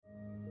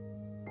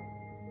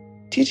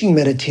Teaching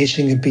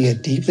meditation can be a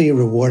deeply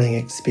rewarding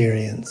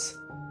experience.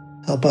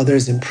 Help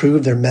others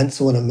improve their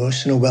mental and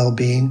emotional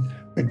well-being,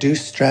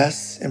 reduce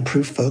stress,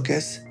 improve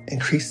focus,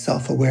 increase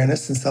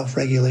self-awareness and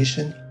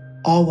self-regulation,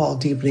 all while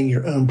deepening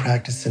your own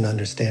practice and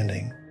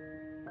understanding.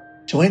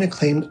 Join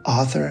acclaimed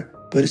author,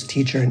 Buddhist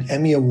teacher, and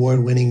Emmy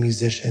Award-winning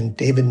musician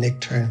David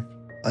Nichtern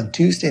on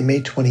Tuesday,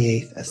 May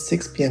 28th at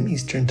 6 p.m.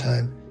 Eastern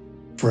Time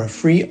for a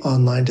free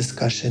online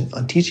discussion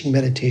on teaching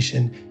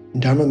meditation in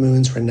Dharma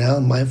Moon's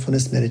renowned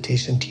mindfulness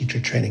meditation teacher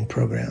training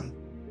program.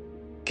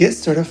 Get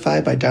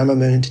certified by Dharma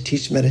Moon to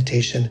teach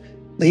meditation,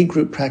 lead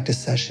group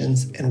practice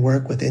sessions, and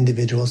work with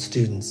individual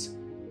students.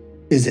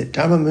 Visit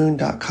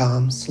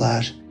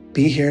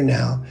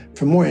dharmamoon.com/BeHereNow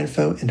for more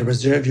info and to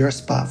reserve your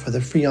spot for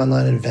the free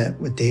online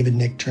event with David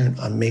Nichtern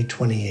on May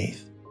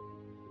 28th.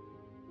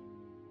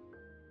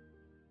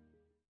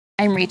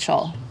 I'm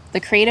Rachel, the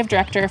creative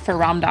director for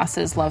Ram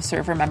Dass's Love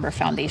Serve Remember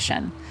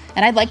Foundation,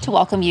 and I'd like to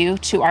welcome you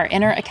to our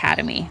Inner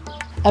Academy,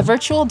 a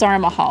virtual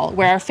Dharma hall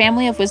where our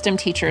family of wisdom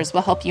teachers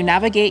will help you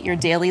navigate your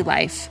daily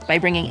life by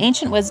bringing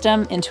ancient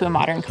wisdom into a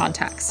modern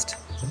context.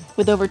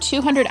 With over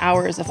 200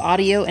 hours of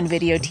audio and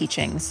video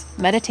teachings,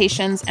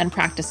 meditations, and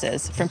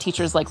practices from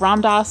teachers like Ram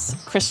Dass,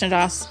 Krishna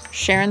Das,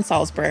 Sharon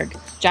Salzberg,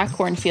 Jack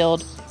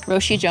Kornfield,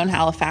 Roshi Joan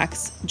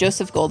Halifax,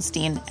 Joseph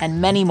Goldstein, and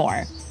many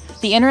more,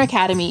 the Inner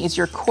Academy is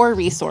your core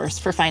resource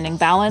for finding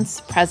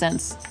balance,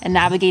 presence, and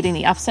navigating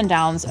the ups and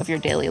downs of your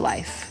daily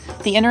life.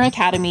 The Inner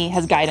Academy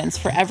has guidance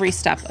for every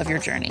step of your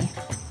journey.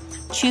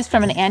 Choose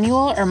from an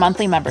annual or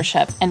monthly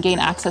membership and gain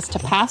access to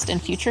past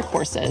and future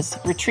courses,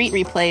 retreat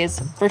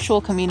replays,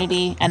 virtual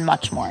community, and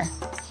much more.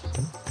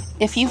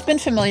 If you've been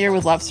familiar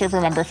with Love Serve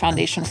Remember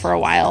Foundation for a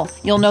while,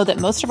 you'll know that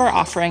most of our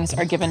offerings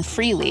are given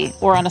freely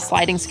or on a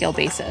sliding scale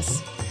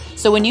basis.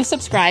 So when you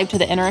subscribe to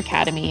the Inner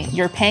Academy,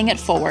 you're paying it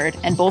forward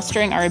and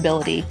bolstering our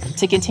ability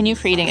to continue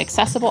creating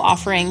accessible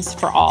offerings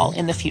for all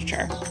in the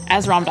future,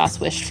 as Ram Dass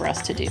wished for us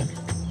to do.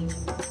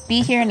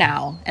 Be here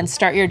now and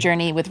start your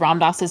journey with Ram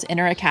Dass's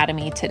Inner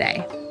Academy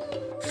today.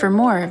 For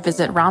more,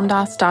 visit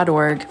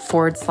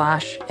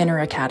ramdass.org/Inner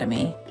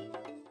Academy.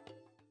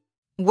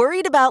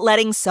 Worried about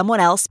letting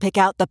someone else pick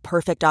out the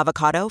perfect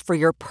avocado for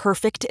your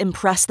perfect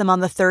impress them on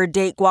the third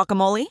date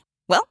guacamole?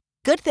 Well,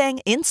 good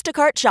thing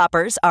Instacart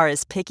shoppers are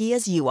as picky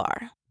as you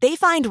are. They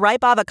find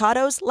ripe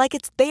avocados like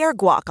it's their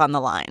guac on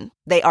the line.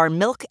 They are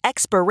milk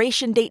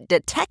expiration date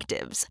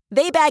detectives.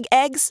 They bag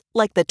eggs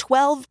like the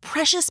 12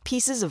 precious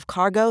pieces of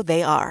cargo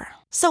they are.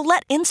 So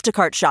let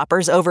Instacart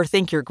shoppers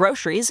overthink your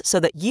groceries so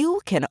that you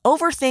can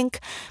overthink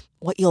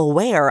what you'll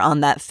wear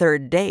on that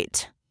third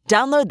date.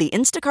 Download the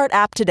Instacart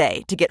app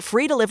today to get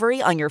free delivery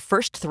on your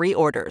first 3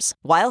 orders,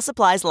 while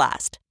supplies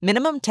last.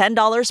 Minimum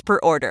 $10 per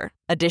order.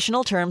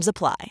 Additional terms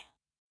apply.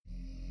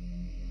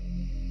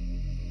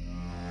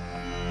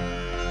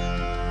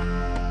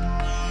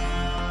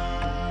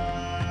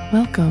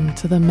 Welcome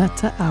to the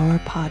Metta Hour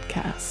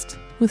podcast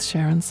with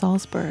Sharon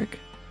Salzberg,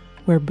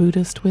 where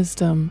Buddhist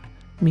wisdom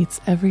meets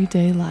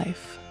everyday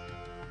life.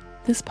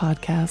 This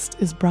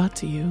podcast is brought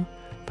to you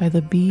by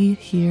the Be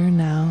Here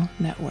Now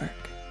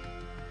Network.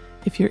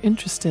 If you're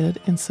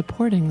interested in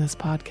supporting this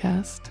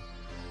podcast,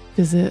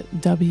 visit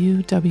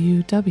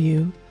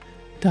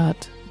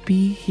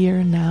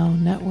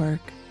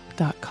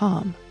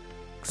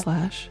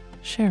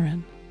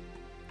www.BeHereNowNetwork.com/Sharon.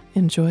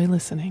 Enjoy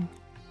listening.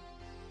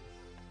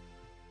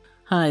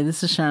 Hi,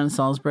 this is Sharon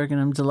Salzberg, and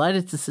I'm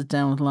delighted to sit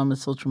down with Lama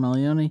Tsultrim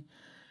Allione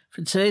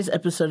for today's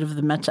episode of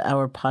the Metta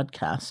Hour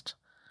podcast.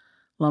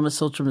 Lama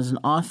Tsultrim is an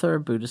author,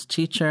 Buddhist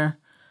teacher,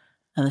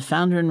 and the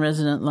founder and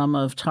resident Lama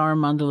of Tara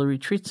Mandala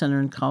Retreat Center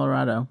in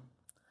Colorado.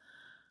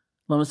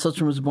 Lama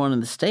Tsultrim was born in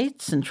the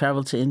States and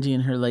traveled to India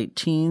in her late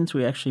teens.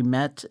 We actually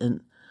met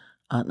in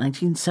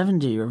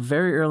 1970, or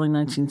very early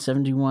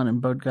 1971, in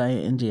Bodh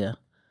Gaya, India,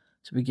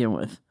 to begin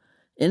with.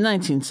 In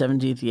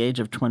 1970, at the age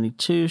of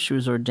 22, she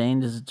was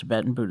ordained as a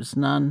Tibetan Buddhist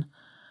nun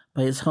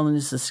by His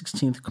Holiness the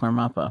 16th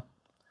Karmapa.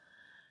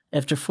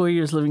 After 4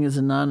 years living as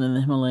a nun in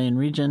the Himalayan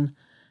region,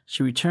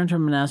 she returned her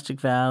monastic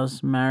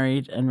vows,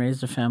 married, and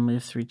raised a family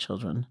of 3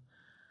 children.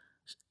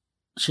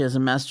 She has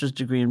a master's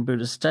degree in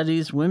Buddhist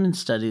studies, women's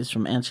studies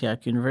from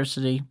Antioch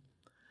University,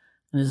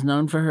 and is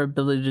known for her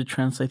ability to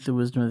translate the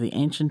wisdom of the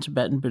ancient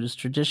Tibetan Buddhist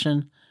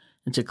tradition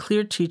into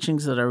clear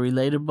teachings that are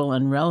relatable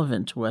and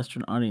relevant to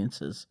Western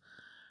audiences.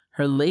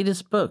 Her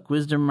latest book,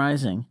 Wisdom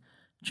Rising,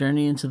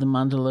 Journey into the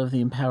Mandala of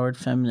the Empowered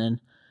Feminine,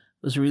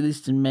 was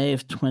released in May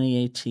of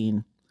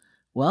 2018.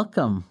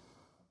 Welcome.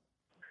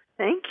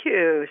 Thank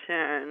you,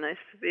 Sharon. Nice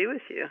to be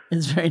with you.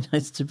 It's very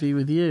nice to be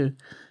with you.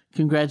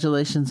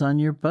 Congratulations on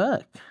your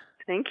book.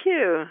 Thank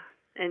you.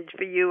 And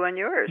for you on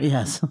yours.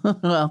 Yes.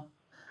 Well,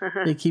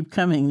 they keep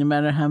coming. No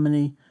matter how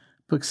many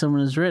books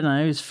someone has written,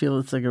 I always feel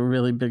it's like a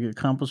really big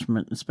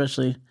accomplishment,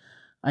 especially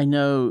I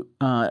know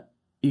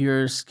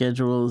your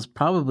schedule is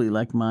probably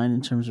like mine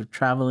in terms of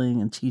traveling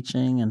and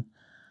teaching and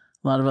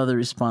a lot of other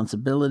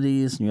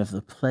responsibilities, and you have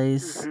the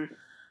place and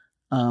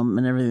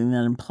everything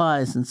that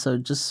implies. And so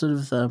just sort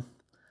of the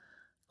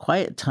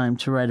quiet time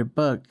to write a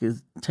book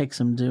takes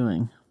some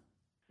doing.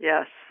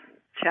 Yes,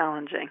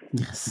 challenging.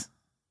 Yes.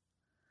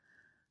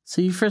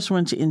 So you first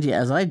went to India,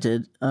 as I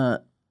did,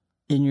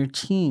 in your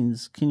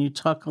teens. Can you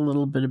talk a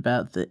little bit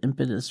about the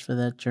impetus for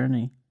that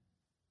journey?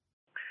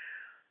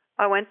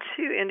 I went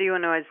to India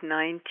when I was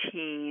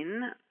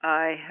 19.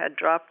 I had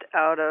dropped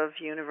out of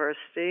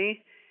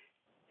university,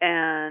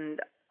 and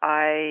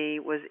I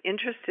was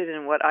interested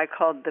in what I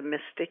called the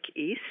Mystic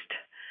East.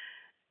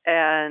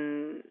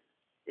 And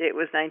it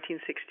was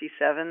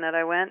 1967 that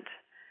I went.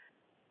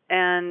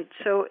 And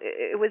so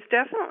it was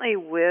definitely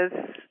with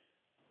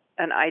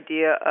an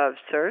idea of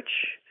search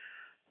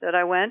that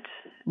I went.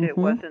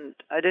 Mm-hmm.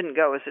 I didn't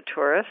go as a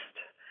tourist.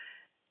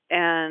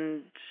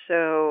 And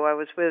so I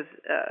was with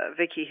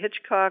Vicki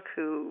Hitchcock,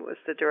 who was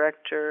the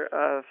director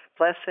of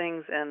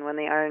Blessings and When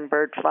the Iron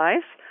Bird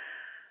Flies.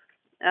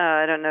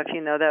 I don't know if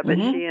you know that, but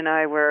she and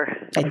I were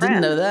friends. I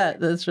didn't know that.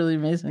 That's really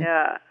amazing.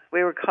 Yeah,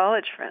 we were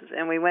college friends,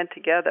 and we went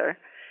together.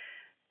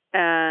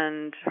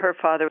 And her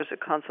father was a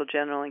consul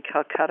general in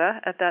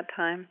Calcutta at that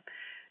time.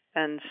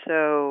 And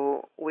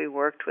so we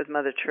worked with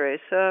Mother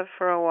Teresa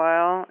for a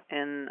while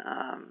in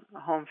a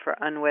home for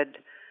unwed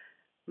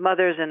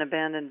mothers and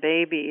abandoned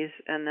babies,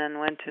 and then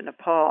went to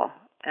Nepal.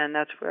 And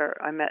that's where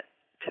I met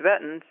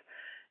Tibetans.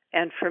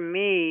 And for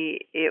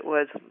me, it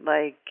was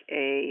like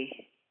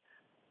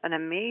an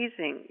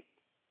amazing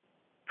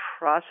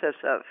process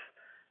of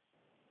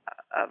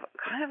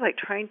kind of like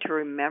trying to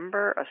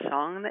remember a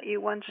song that you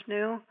once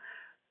knew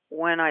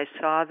when I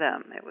saw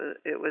them.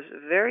 It was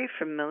very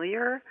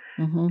familiar,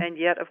 and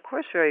yet, of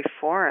course, very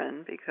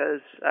foreign, because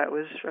I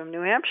was from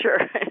New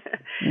Hampshire,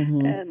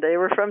 and they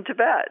were from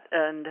Tibet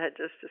and had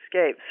just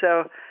escaped.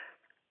 So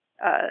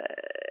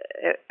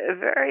a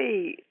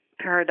very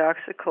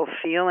paradoxical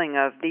feeling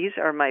of, these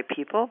are my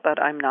people,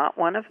 but I'm not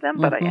one of them,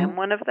 but I am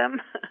one of them.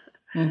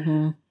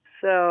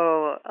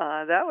 So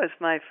that was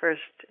my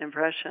first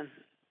impression.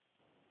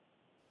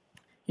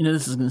 You know,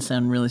 this is going to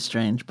sound really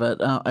strange,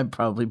 but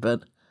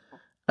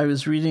I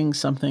was reading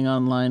something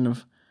online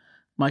of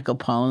Michael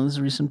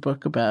Pollan's recent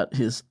book about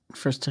his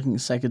first taking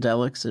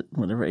psychedelics at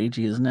whatever age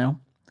he is now.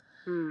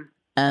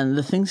 And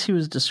the things he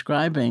was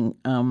describing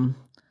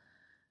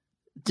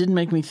didn't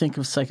make me think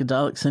of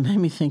psychedelics. They made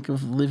me think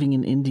of living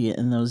in India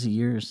in those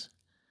years.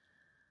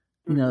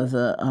 You know,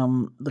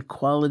 the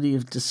quality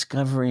of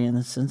discovery and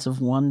the sense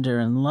of wonder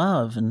and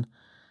love, and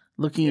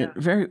looking at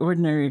very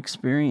ordinary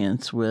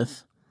experience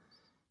with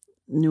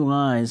new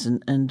eyes,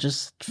 and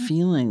just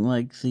feeling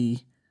like the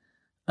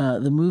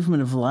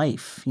movement of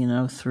life, you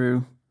know,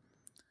 through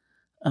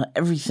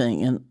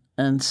everything.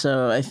 And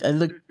so I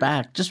looked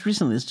back just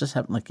recently. This just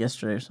happened like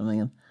yesterday or something.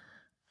 And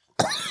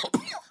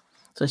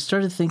so I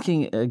started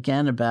thinking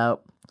again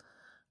about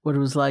what it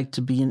was like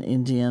to be in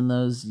India in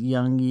those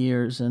young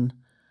years, and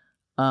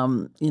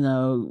you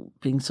know,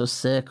 being so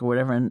sick or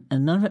whatever, and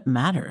none of it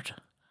mattered.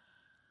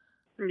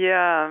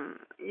 Yeah,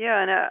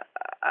 and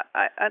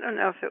I don't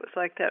know if it was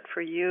like that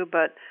for you,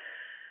 but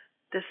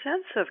the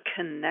sense of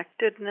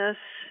connectedness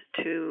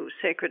to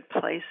sacred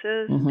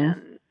places,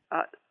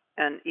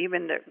 and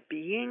even there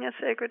being a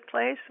sacred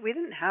place, we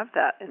didn't have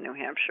that in New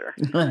Hampshire.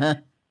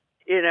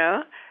 You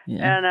know?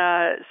 Yeah.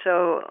 And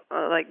so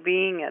like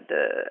being at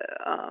the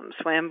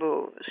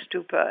Swambhu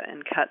Stupa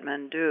in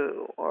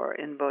Kathmandu or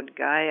in Bodh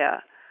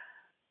Gaya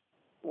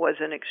was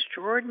an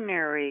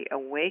extraordinary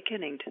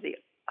awakening to the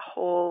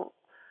whole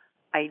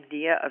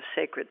idea of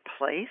sacred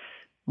place,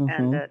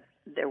 and that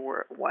there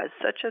was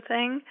such a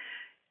thing.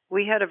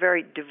 We had a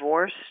very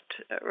divorced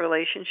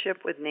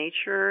relationship with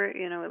nature.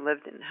 You know, we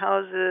lived in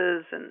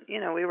houses, and you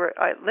know,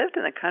 I lived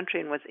in the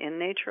country and was in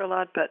nature a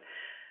lot, but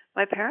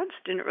my parents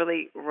didn't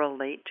really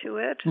relate to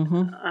it,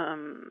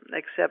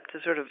 except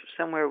to sort of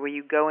somewhere where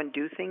you go and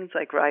do things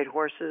like ride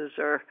horses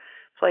or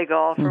play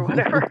golf or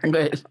whatever.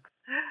 Right.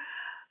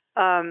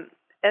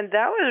 And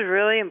that was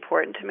really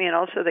important to me, and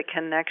also the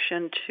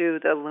connection to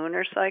the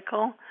lunar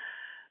cycle,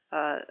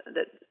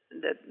 that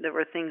there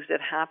were things that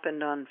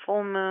happened on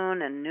full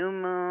moon and new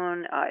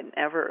moon. I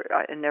never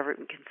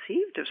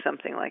conceived of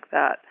something like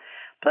that.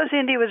 Plus,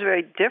 India was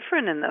very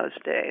different in those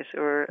days.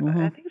 There were,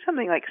 I think,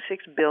 something like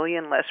 6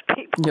 billion less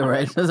people. You're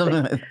right.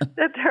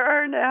 That there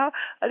are now.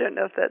 I don't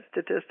know if that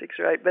statistic's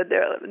right, but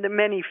there are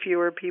many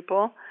fewer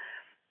people.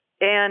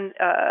 And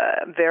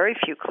very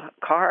few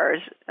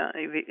cars.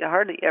 You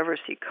hardly ever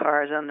see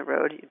cars on the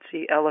road. You'd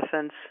see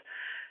elephants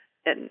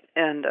and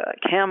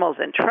camels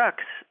and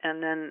trucks,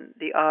 and then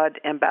the odd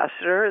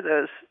ambassador,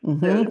 those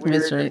weird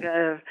kind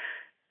of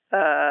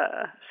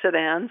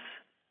sedans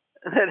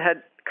that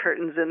had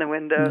curtains in the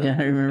windows. Yeah,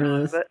 I remember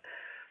those.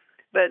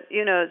 But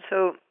you know,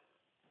 so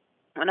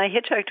when I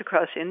hitchhiked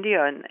across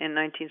India in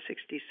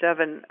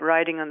 1967,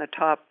 riding on the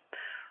top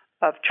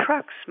of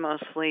trucks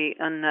mostly,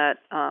 on that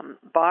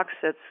box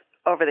that's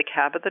over the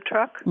cab of the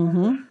truck,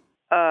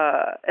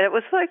 it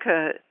was like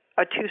a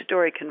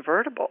 2-story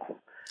convertible.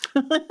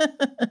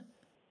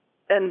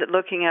 And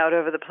looking out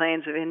over the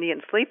plains of India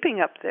and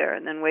sleeping up there,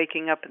 and then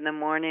waking up in the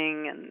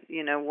morning and,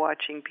 you know,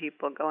 watching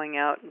people going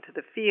out into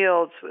the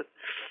fields with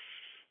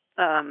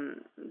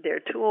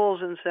their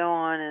tools and so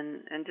on,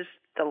 and just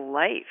the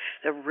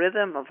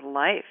rhythm of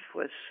life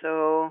was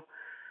so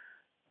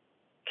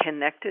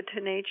connected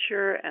to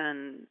nature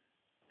and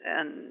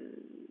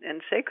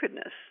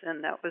sacredness,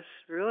 and that was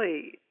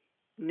really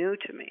new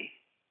to me.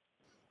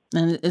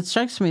 And it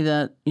strikes me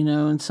that,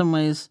 in some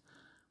ways,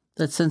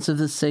 that sense of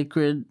the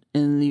sacred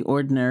in the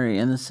ordinary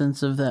and the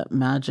sense of that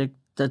magic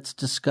that's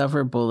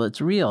discoverable,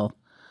 that's real,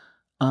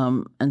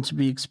 and to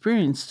be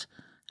experienced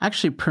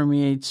actually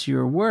permeates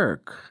your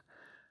work.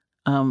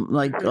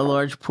 Like a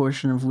large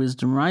portion of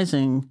Wisdom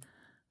Rising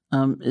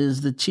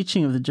is the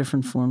teaching of the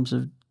different forms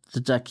of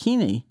the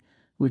Dakini,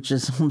 which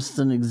is almost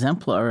an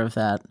exemplar of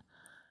that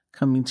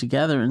coming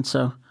together. And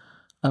so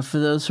for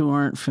those who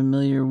aren't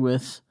familiar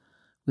with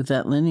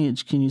that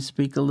lineage, can you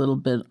speak a little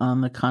bit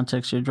on the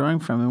context you're drawing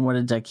from and what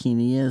a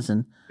Dakini is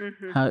and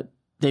how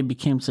they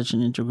became such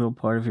an integral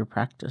part of your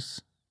practice?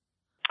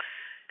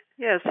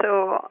 Yeah,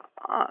 so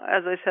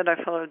as I said,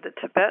 I followed the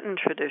Tibetan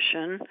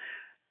tradition,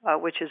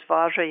 which is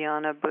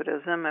Vajrayana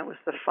Buddhism. It was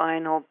the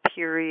final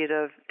period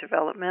of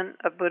development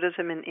of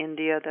Buddhism in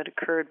India that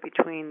occurred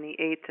between the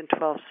 8th and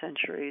 12th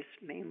centuries,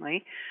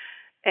 mainly.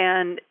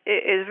 And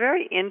it is a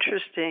very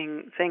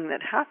interesting thing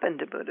that happened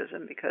to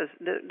Buddhism because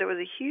there was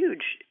a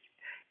huge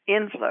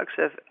influx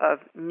of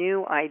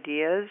new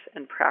ideas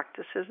and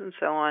practices and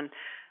so on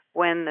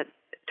when the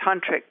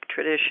Tantric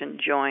tradition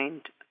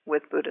joined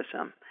with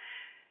Buddhism.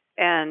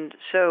 And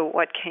so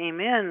what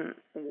came in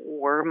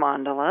were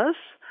mandalas.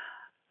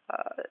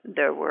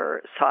 There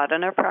were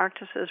sadhana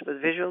practices with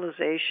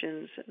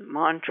visualizations,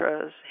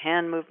 mantras,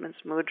 hand movements,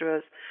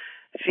 mudras,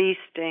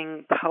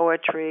 feasting,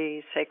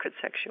 poetry, sacred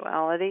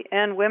sexuality,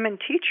 and women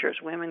teachers,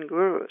 women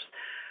gurus,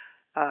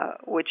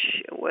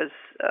 which was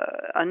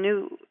a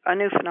new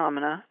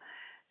phenomena.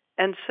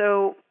 And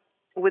so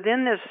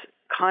within this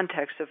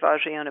context of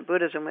Vajrayana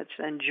Buddhism, which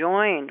then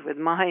joined with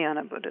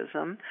Mahayana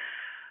Buddhism,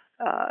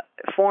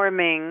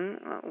 forming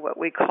what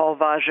we call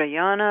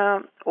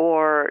Vajrayana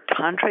or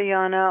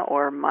Tantrayana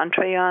or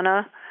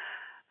Mantrayana.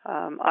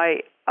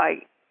 I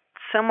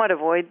somewhat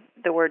avoid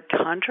the word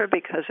Tantra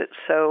because it's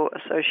so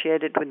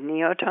associated with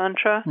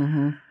Neo-Tantra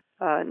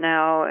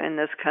now in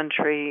this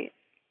country.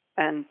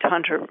 And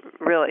Tantra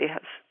really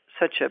has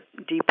such a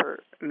deeper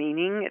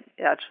meaning.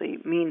 It actually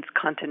means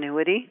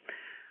continuity,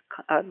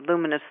 a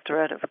luminous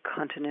thread of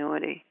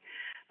continuity.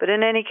 But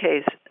in any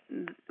case,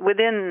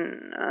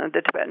 within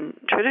the Tibetan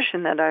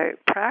tradition that I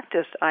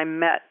practiced, I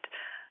met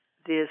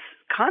this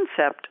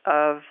concept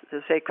of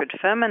the sacred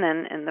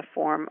feminine in the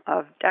form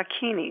of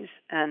dakinis.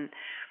 And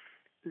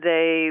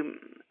they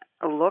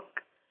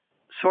look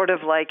sort of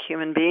like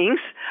human beings,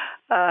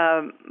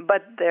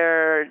 but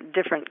they're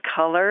different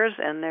colors,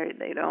 and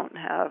they don't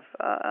have,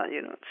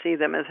 you don't see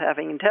them as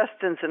having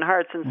intestines and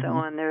hearts and so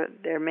on.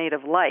 They're made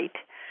of light,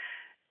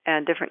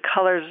 and different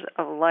colors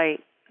of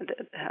light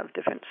that have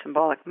different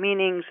symbolic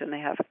meanings, and they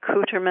have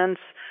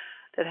accoutrements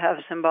that have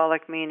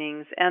symbolic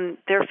meanings, and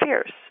they're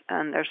fierce,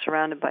 and they're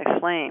surrounded by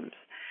flames.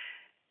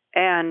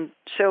 And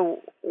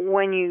so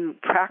when you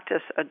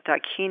practice a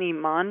Dakini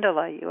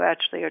mandala, you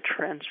actually are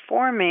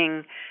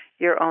transforming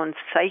your own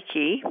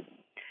psyche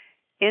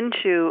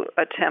into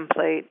a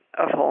template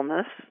of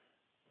wholeness,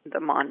 the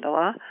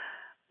mandala,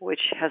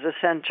 which has a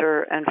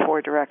center and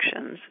four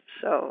directions.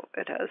 So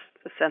it has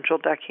the central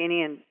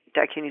Dakini and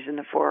Dakinis in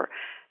the four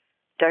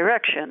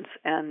directions,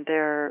 and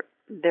they're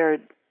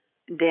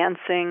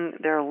dancing,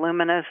 they're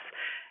luminous,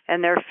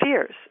 and they're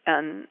fierce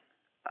and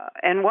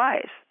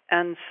wise.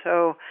 And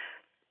so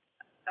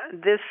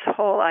this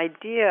whole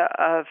idea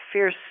of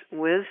fierce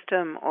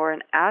wisdom, or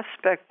an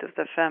aspect of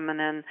the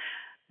feminine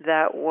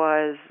that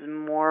was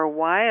more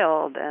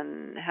wild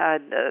and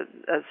had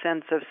a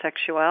sense of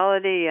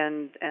sexuality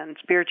and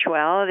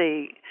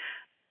spirituality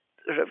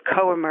sort of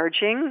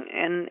co-emerging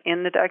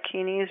in the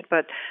Dakinis,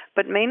 but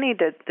mainly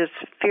this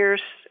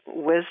fierce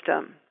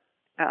wisdom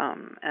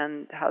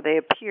and how they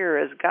appear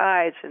as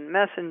guides and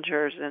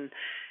messengers,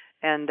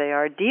 and they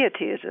are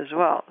deities as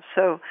well.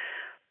 So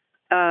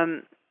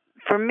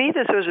for me,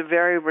 this was a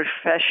very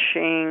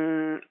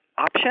refreshing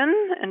option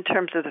in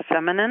terms of the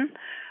feminine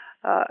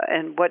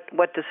and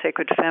what the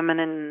sacred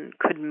feminine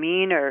could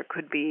mean or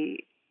could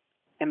be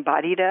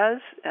embodied as.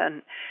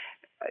 And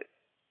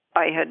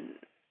I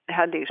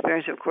had the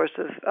experience, of course,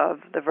 of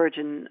the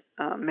Virgin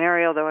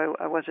Mary, although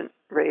I wasn't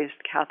raised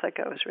Catholic.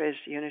 I was raised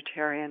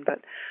Unitarian, but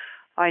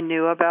I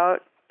knew about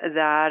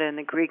that and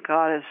the Greek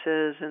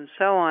goddesses and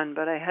so on,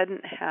 but I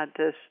hadn't had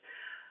this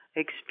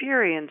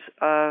experience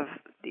of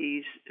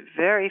these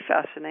very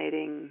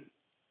fascinating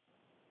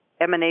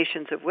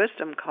emanations of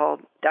wisdom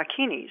called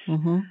Dakinis.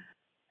 Mm-hmm.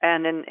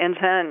 And in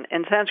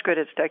Sanskrit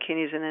it's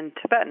Dakinis, and in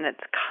Tibetan it's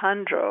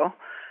Khandro,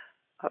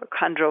 or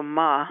Khandro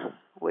Ma,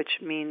 which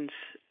means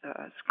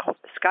it's called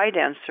sky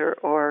dancer,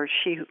 or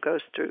she who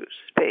goes through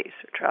space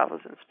or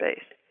travels in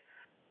space.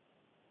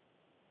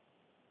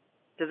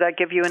 Does that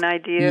give you an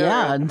idea?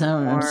 Yeah, no,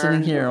 I'm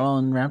sitting here all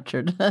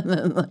enraptured.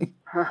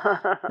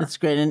 It's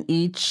great. And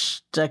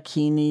each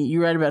Dakini,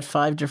 you write about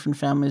 5 different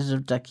families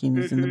of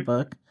Dakinis in the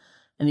book,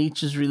 and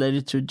each is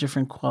related to a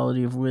different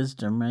quality of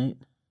wisdom, right?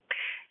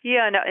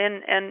 Yeah, no,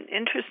 and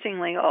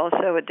interestingly,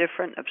 also a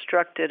different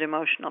obstructed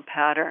emotional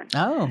pattern.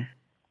 Oh.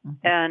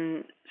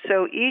 And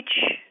so each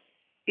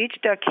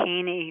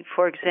Dakini,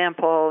 for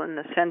example, in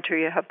the center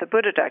you have the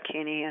Buddha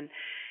Dakini,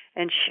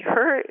 and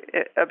her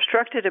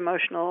obstructed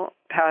emotional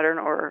pattern,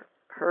 or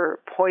her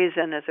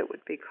poison, as it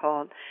would be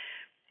called,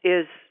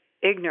 is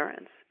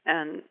ignorance.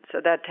 And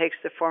so that takes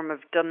the form of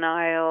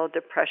denial,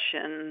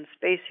 depression,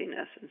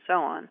 spaciness, and so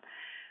on.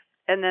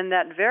 And then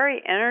that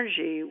very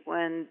energy,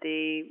 when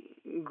the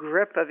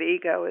grip of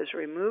ego is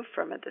removed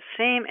from it, the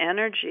same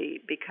energy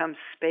becomes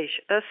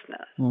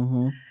spaciousness.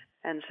 Mm-hmm.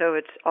 And so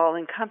it's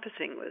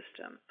all-encompassing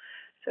wisdom.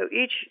 So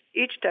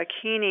each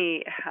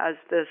Dakini has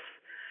this,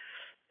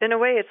 in a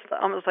way, it's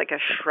almost like a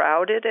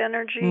shrouded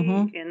energy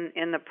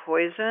in the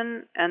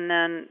poison, and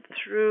then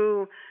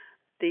through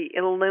the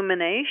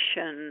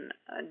illumination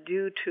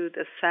due to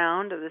the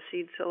sound of the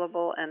seed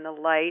syllable and the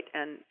light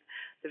and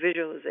the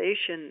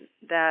visualization,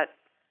 that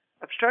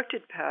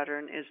obstructed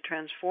pattern is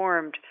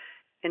transformed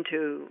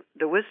into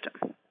the wisdom.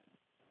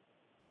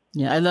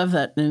 Yeah, I love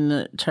that. In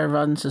the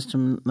Theravadan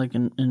system, like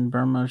in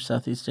Burma or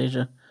Southeast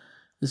Asia,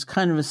 there's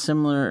kind of a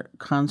similar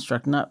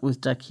construct, not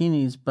with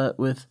Dakinis, but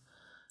with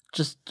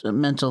just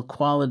mental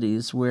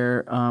qualities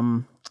where,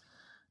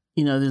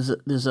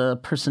 there's a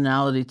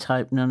personality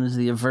type known as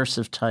the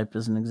aversive type,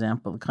 as an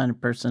example, the kind of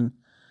person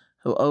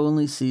who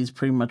only sees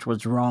pretty much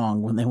what's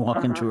wrong when they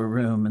walk into a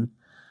room.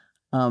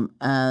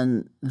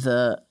 And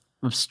the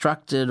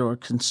obstructed or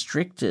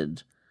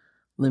constricted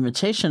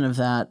limitation of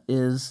that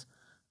is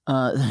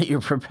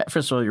that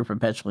first of all, you're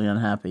perpetually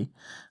unhappy,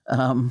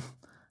 and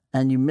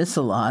you miss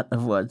a lot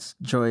of what's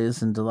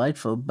joyous and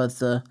delightful. But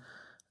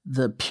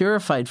the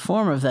purified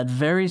form of that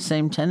very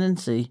same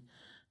tendency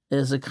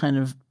is a kind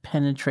of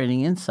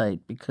penetrating insight,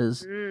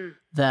 because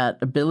that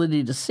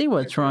ability to see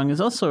what's wrong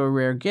is also a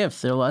rare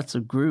gift. There are lots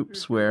of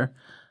groups where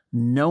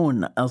no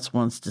one else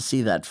wants to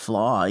see that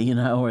flaw,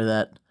 or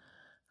that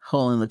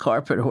hole in the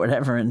carpet or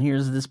whatever, and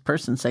here's this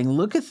person saying,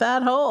 look at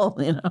that hole,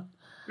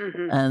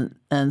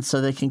 and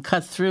so they can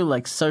cut through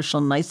like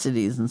social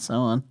niceties and so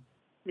on.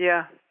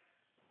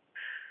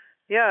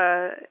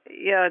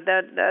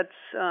 That's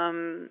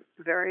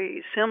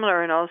very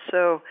similar. And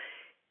also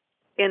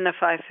in the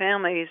five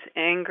families,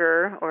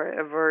 anger or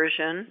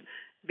aversion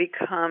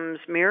becomes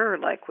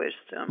mirror-like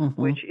wisdom,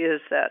 which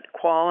is that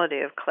quality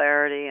of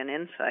clarity and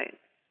insight.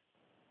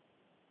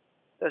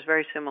 So it's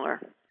very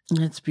similar.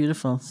 It's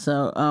beautiful.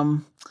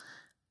 So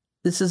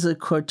this is a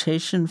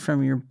quotation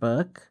from your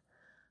book.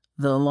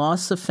 The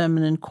loss of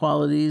feminine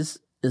qualities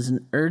is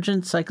an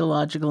urgent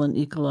psychological and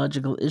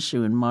ecological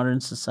issue in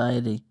modern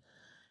society.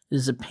 It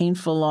is a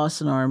painful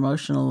loss in our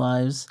emotional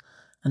lives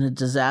and a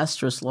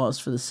disastrous loss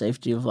for the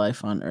safety of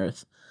life on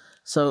Earth.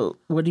 So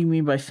what do you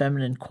mean by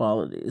feminine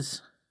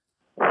qualities?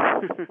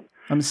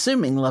 I'm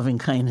assuming loving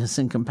kindness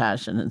and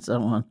compassion and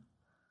so on.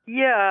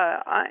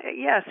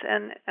 Yes,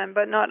 and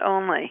but not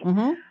only.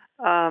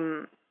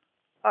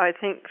 I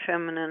think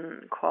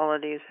feminine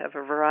qualities have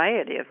a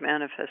variety of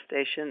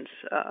manifestations.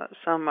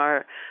 Some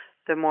are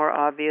the more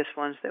obvious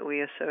ones that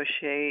we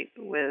associate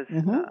with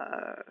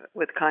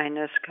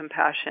kindness,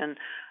 compassion,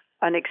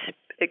 an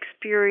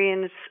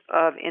experience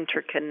of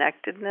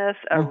interconnectedness,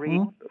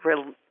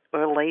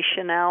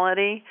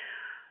 relationality,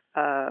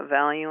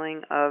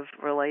 valuing of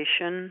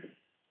relation,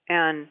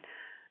 and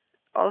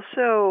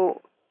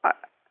also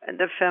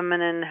the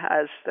feminine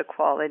has the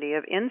quality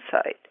of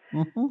insight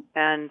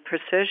and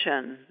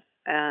precision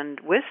and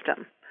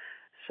wisdom.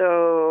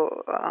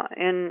 So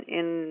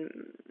in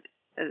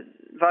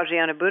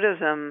Vajrayana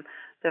Buddhism,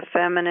 the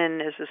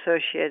feminine is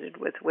associated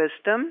with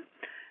wisdom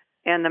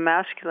and the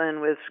masculine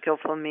with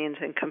skillful means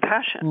and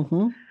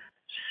compassion.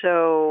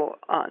 So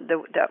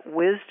that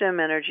wisdom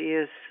energy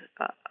is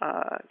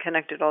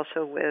connected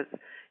also with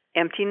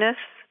emptiness,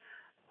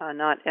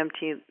 not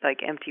empty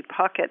like empty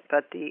pocket,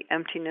 but the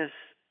emptiness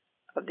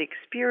of the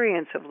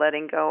experience of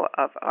letting go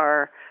of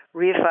our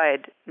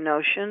reified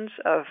notions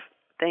of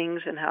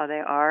things and how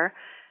they are,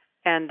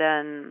 and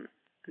then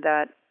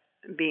that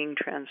being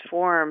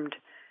transformed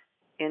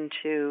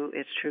into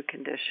its true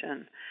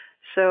condition.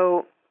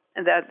 So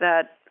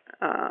that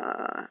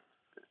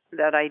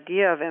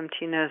idea of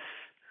emptiness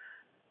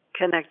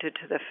connected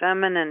to the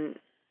feminine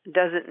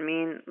doesn't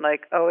mean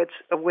like, it's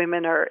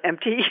women are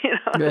empty,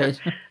 right.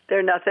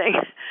 they're nothing,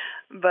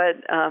 but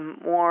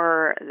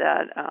more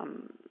that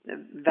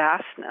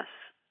vastness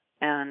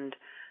and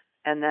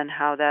then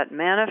how that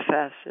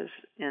manifests is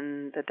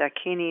in the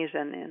Dakinis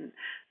and in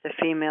the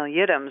female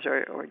yidams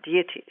or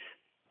deities,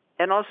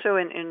 and also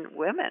in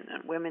women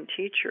and women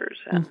teachers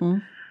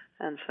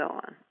and so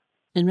on.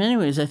 In many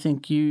ways, I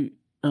think you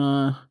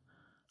are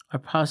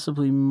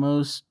possibly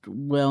most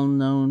well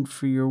known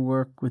for your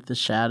work with the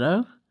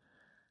shadow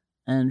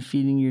and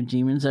feeding your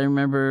demons. I can't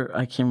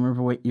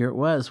remember what year it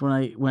was, when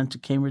I went to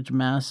Cambridge,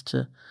 Mass.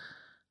 to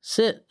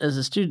sit as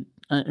a student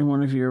in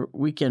one of your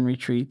weekend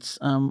retreats.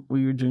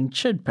 We were doing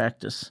chud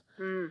practice,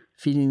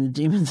 feeding the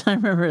demons. I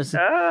remember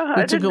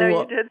I didn't know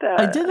you did that.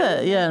 I did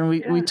that, yeah. And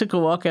we took a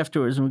walk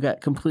afterwards, and we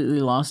got completely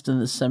lost in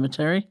the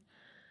cemetery.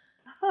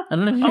 I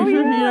don't know if you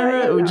remember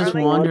it. We just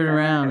wandered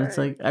around. It's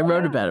like, I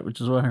wrote about it,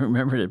 which is why I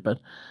remembered it. But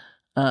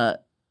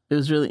it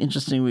was really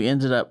interesting. We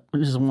ended up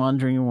just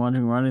wandering.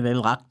 They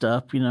locked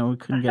up, we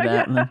couldn't get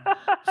out. And then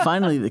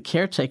finally the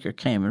caretaker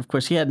came. And of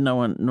course he had no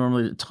one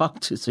normally to talk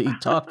to. So he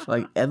talked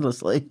like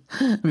endlessly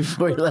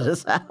before he let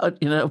us out,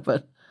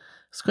 but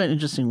it's quite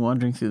interesting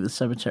wandering through the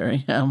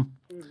cemetery.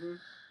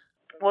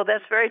 Well,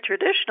 that's very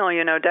traditional,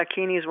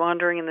 Dakini's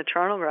wandering in the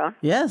charnel ground.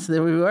 Yes,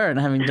 there we were,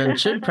 and having done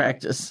Chid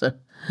practice. So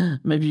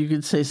maybe you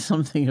could say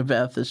something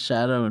about the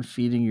shadow and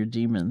feeding your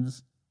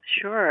demons.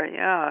 Sure,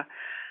 yeah.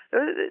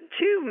 Those are the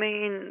two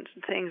main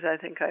things I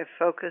think I've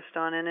focused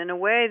on, and in a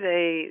way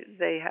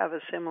they have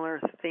a similar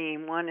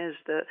theme. One is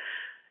the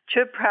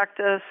Chid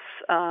practice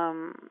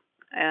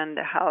and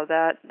how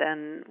that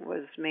then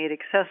was made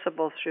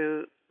accessible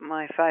through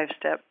my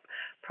 5-step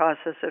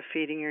process of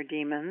feeding your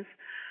demons.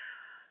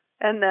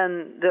 And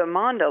then the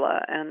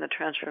mandala and the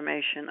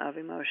transformation of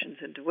emotions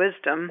into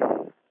wisdom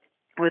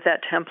with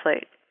that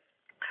template.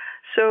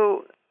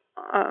 So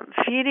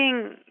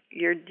feeding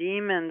your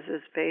demons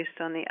is based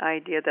on the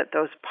idea that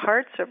those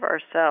parts of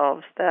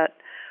ourselves that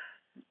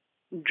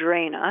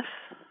drain us,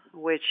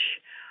 which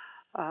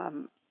are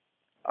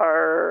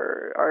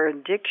our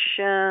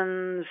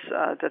addictions,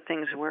 the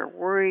things we're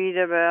worried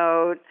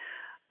about,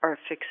 our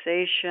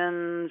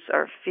fixations,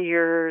 our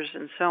fears,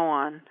 and so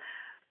on,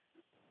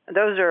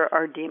 those are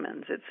our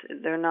demons.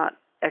 They're not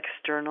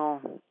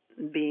external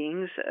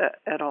beings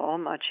at all.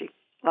 Machi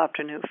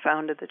Lapton, who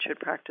founded the Chid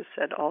practice,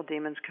 said all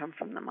demons come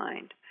from the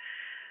mind.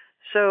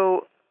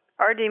 So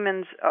our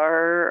demons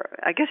are,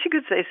 I guess you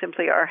could say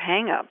simply, our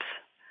hang-ups.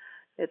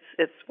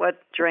 It's what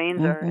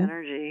drains our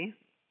energy.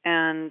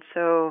 And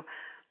so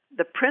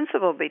the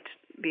principle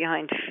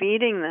behind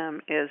feeding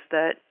them is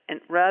that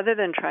rather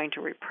than trying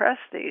to repress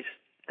these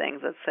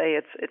things, let's say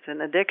it's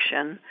an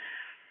addiction,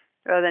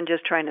 rather than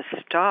just trying to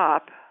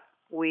stop,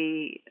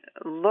 we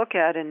look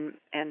at and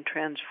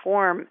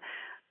transform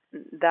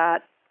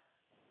that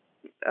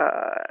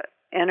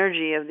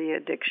energy of the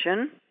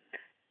addiction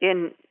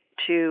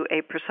into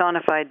a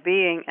personified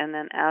being, and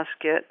then ask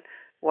it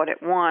what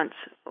it wants,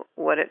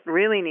 what it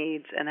really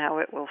needs, and how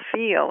it will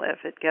feel if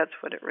it gets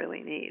what it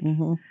really needs.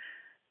 Mm-hmm.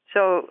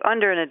 So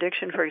under an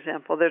addiction, for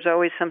example, there's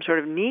always some sort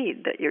of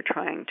need that you're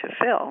trying to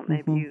fill.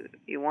 Maybe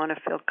you want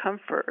to feel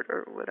comfort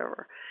or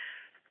whatever.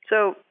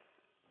 So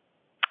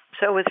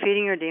with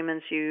feeding your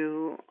demons,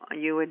 you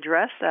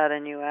address that,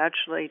 and you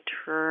actually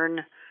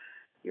turn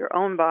your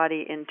own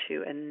body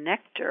into a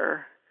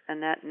nectar,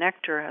 and that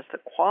nectar has the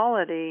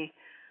quality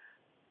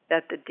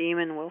that the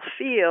demon will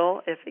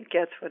feel if it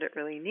gets what it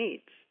really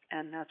needs,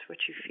 and that's what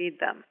you feed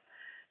them.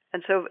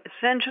 And so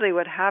essentially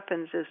what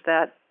happens is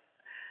that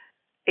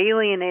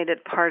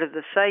alienated part of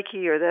the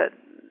psyche, or that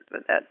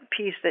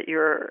piece that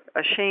you're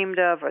ashamed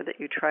of or that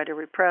you try to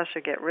repress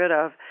or get rid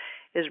of,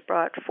 is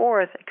brought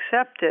forth,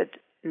 accepted,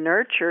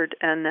 nurtured,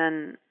 and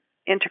then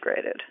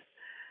integrated.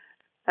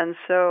 And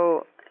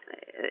so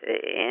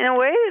in a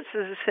way, it's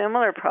a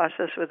similar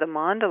process with the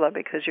mandala,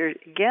 because you're,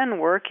 again,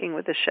 working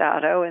with the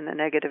shadow and the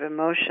negative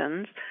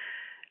emotions,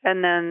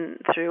 and then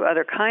through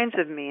other kinds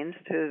of means,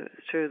 through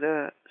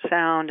the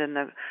sound and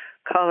the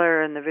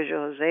color and the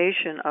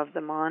visualization of the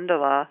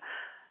mandala,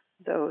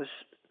 those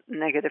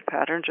negative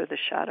patterns or the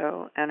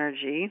shadow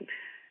energy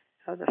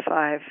of the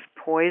 5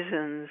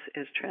 poisons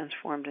is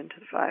transformed into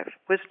the 5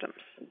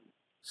 wisdoms.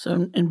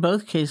 So in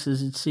both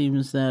cases, it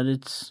seems that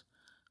it's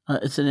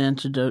an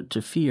antidote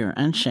to fear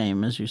and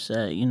shame, as you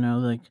say.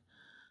 Like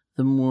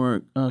the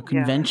more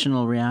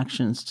conventional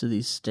reactions to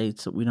these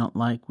states that we don't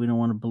like, we don't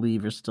want to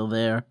believe are still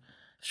there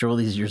after all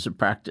these years of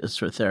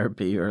practice or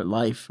therapy or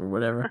life or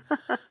whatever.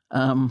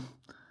 And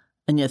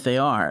yet they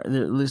are. At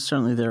least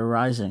certainly they're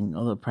arising,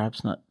 although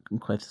perhaps not in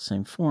quite the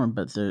same form,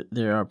 but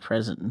they are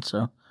present. And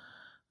so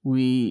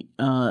we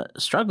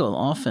struggle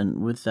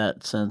often with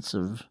that sense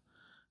of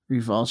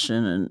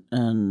revulsion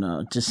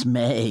and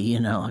dismay,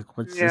 like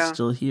what's this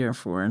still here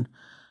for? And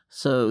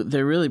so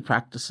they're really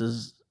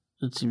practices,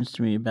 it seems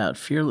to me, about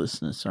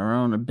fearlessness, our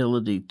own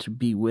ability to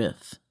be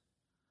with.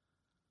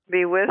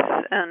 Be with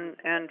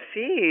and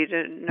feed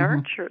and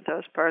nurture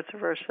those parts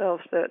of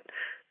ourselves that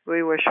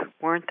we wish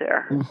weren't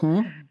there.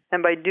 Mm-hmm.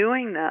 And by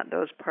doing that,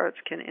 those parts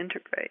can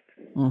integrate.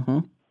 Mm-hmm.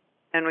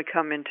 And we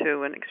come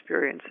into an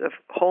experience of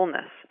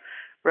wholeness,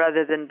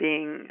 rather than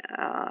being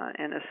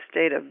in a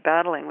state of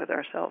battling with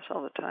ourselves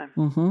all the time.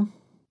 Mm-hmm.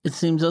 It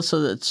seems also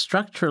that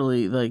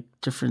structurally, like,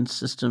 different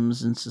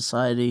systems in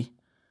society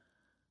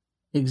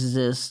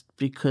exist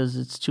because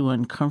it's too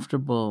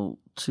uncomfortable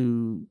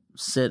to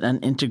sit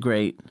and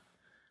integrate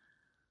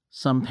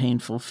some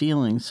painful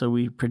feelings, so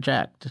we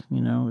project,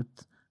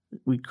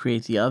 we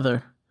create the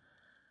other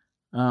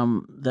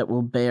that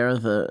will bear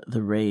the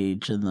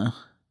rage and the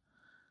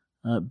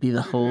be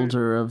the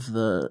holder of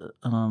the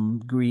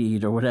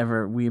greed or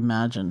whatever we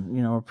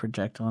imagine, or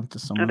project onto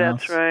someone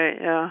else. That's right,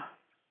 yeah.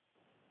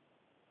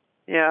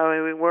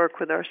 Yeah, we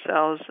work with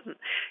ourselves. And,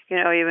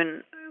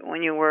 even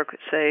when you work,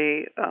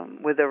 say,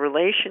 with a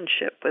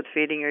relationship with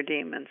feeding your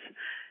demons,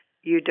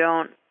 you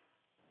don't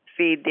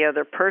feed the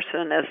other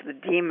person as the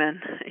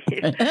demon.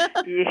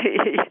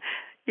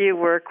 you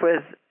work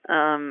with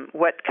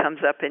what comes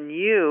up in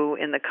you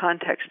in the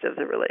context of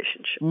the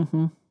relationship.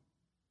 Mm-hmm.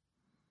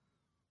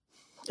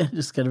 I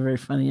just got a very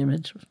funny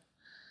image of,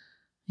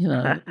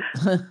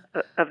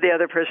 of the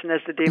other person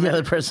as the demon. The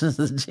other person as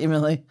the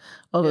demon, like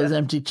all those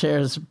empty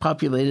chairs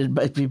populated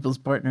by people's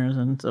partners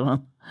and so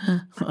on.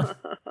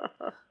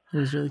 It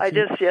was really cute. I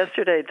just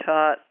yesterday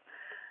taught,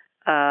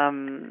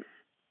 it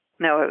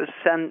was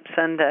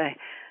Sunday,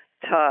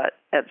 taught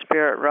at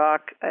Spirit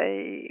Rock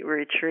a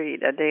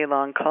retreat, a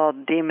day-long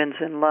called Demons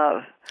in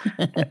Love.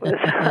 It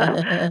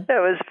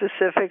was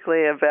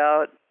specifically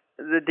about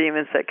the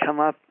demons that come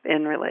up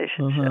in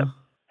relationship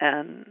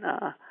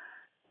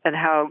and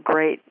how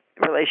great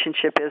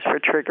relationship is for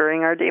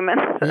triggering our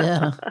demons.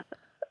 Yeah.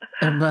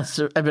 I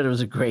bet it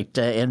was a great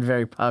day and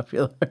very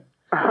popular.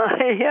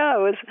 Yeah,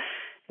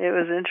 it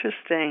was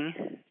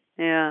interesting.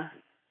 Yeah.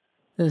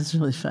 It was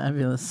really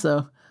fabulous.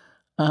 So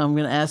I'm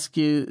going to ask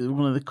you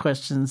one of the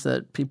questions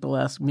that people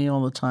ask me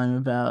all the time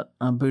about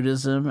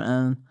Buddhism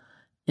and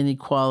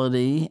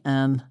inequality.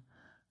 And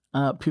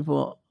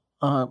people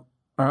are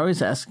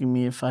always asking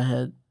me if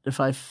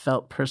I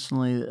felt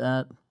personally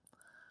that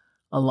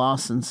a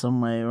loss in some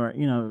way or,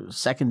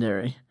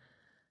 secondary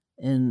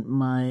in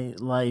my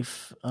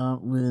life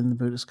within the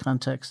Buddhist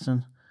context.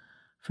 And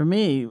for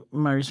me,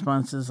 my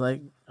response is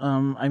like,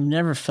 I've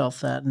never felt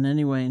that in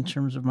any way in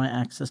terms of my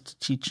access to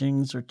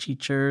teachings or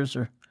teachers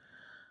or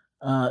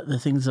the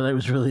things that I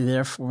was really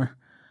there for.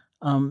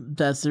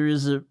 That there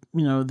is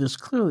there's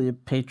clearly a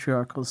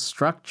patriarchal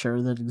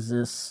structure that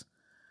exists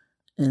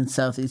in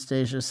Southeast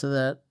Asia so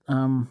that,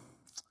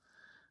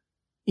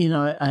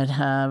 I'd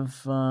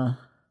have...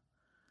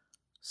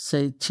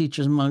 say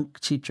monk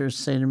teachers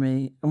say to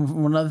me,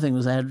 one other thing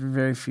was I had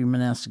very few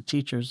monastic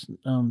teachers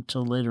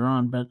till later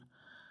on, but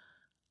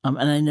and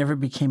I never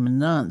became a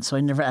nun, so I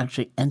never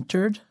actually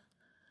entered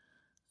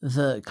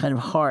the kind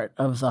of heart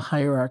of the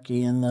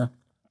hierarchy and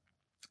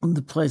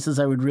the places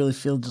I would really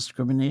feel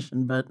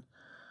discrimination. But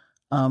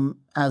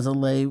as a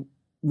lay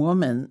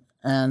woman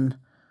and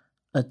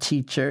a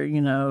teacher,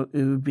 it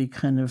would be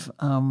kind of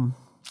I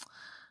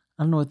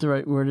don't know what the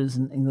right word is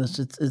in English.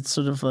 It's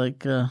sort of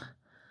like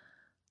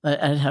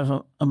I'd have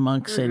a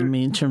monk say to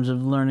me in terms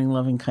of learning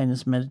loving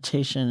kindness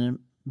meditation and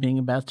being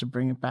about to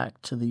bring it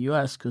back to the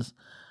U.S. because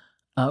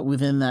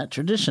within that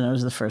tradition, I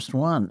was the first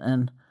one.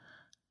 And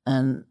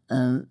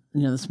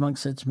this monk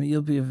said to me,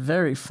 "You'll be a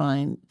very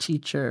fine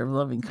teacher of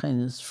loving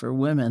kindness for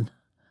women."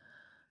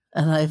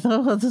 And I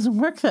thought, well, it doesn't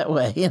work that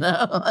way,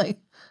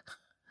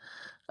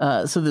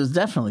 so there's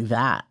definitely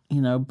that,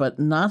 but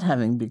not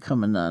having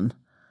become a nun,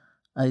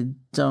 I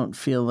don't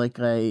feel like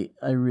I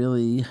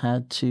really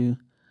had to.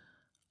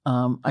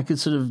 I could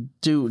sort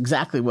of do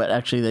exactly what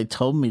actually they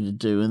told me to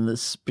do in the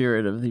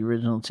spirit of the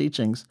original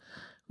teachings,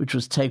 which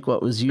was take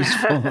what was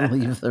useful and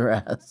leave the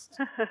rest.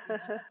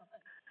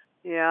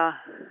 Yeah.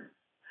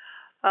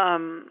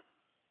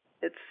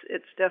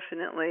 It's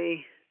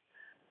definitely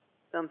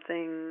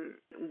something.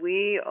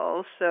 We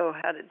also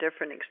had a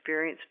different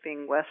experience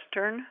being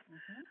Western,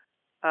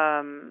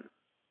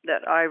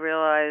 that I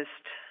realized,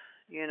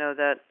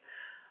 that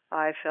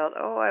I felt,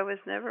 I was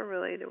never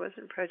really, there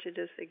wasn't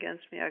prejudice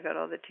against me. I got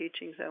all the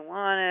teachings I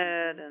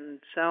wanted and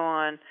so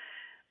on.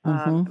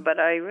 But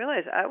I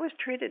realized I was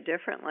treated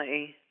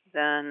differently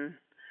than,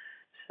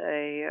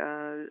 say,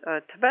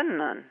 a Tibetan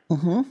nun.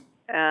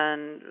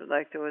 And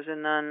like there was a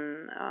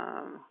nun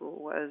who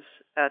was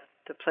at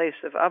the place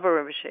of Abba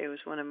Rinpoche, who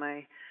was one of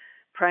my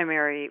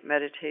primary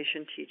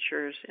meditation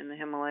teachers in the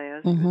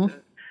Himalayas. He was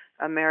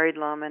a married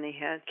lama, and he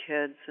had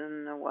kids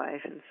and a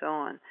wife and so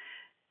on.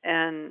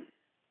 And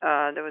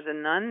there was a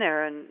nun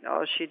there, and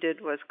all she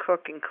did was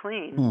cook and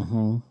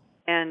clean.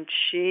 And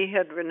she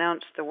had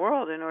renounced the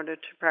world in order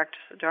to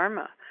practice the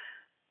Dharma.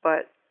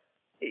 But,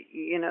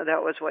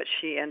 that was what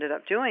she ended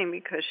up doing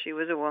because she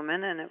was a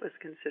woman, and it was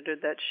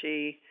considered that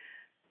she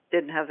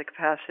didn't have the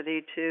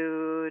capacity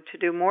to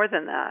do more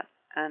than that.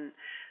 And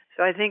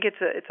so I think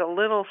it's a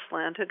little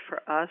slanted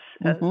for us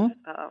as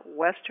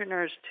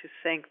Westerners to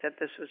think that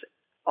this was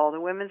all the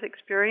women's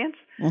experience.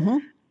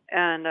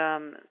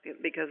 And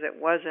because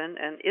it wasn't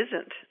and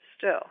isn't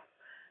still.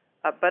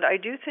 But I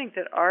do think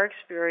that our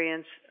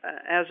experience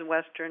as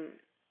Western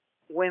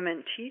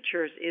women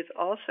teachers is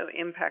also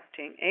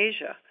impacting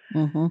Asia.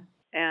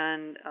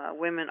 And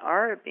women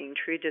are being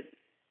treated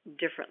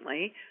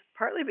differently,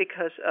 partly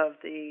because of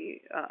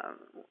the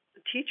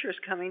teachers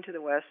coming to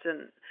the West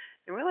and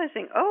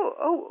realizing,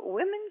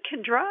 women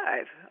can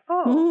drive.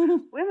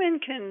 Women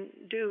can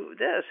do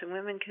this and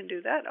women can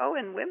do that.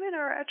 And women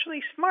are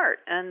actually smart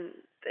and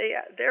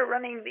they're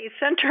running these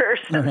centers.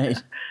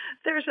 Right.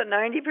 There's a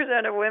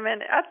 90% of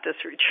women at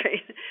this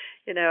retreat,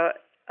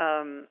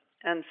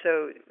 and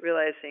so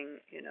realizing,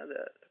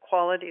 the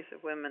qualities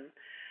of women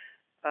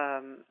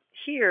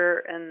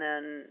here and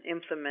then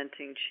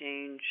implementing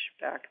change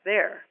back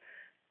there.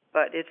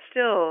 But it's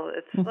slow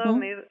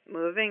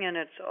moving, and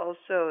it's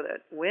also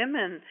that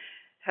women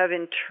have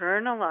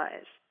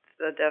internalized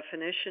the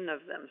definition of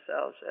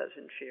themselves as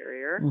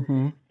inferior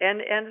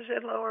and as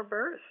at lower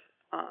birth.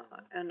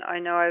 And I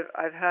know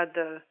I've had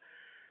the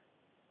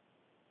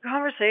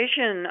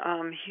Conversation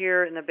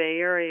here in the Bay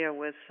Area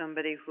with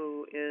somebody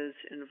who is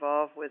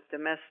involved with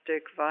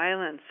domestic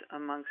violence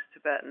amongst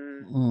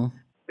Tibetan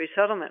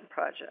resettlement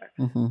projects,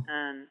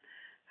 and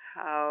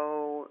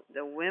how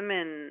the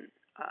women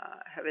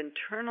have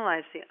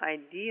internalized the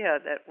idea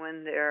that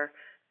when they're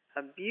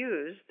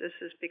abused, this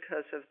is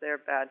because of their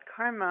bad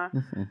karma,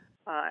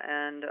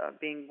 and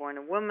being born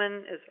a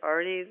woman is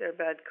already their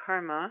bad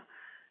karma,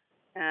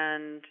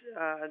 and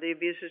the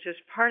abuse is just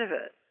part of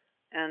it.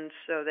 And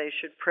so they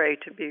should pray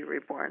to be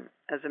reborn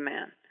as a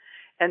man.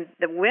 And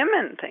the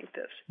women think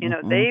this.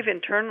 They've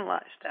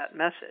internalized that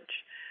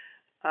message.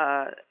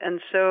 And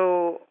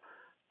so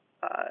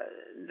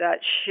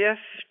that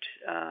shift,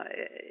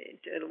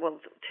 it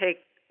will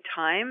take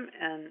time,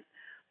 and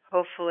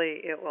hopefully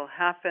it will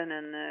happen,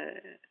 and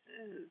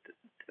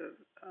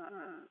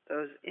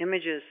those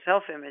images,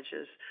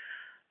 self-images,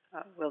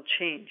 will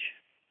change.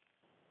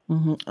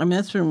 I mean,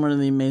 that's been one of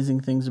the amazing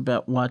things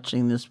about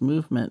watching this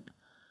movement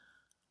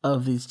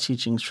of these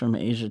teachings from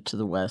Asia to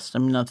the West. I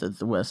mean, not that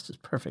the West is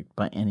perfect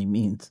by any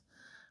means,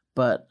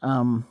 but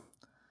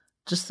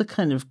just the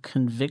kind of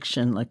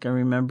conviction. Like I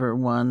remember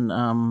one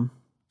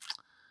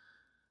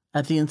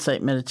at the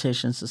Insight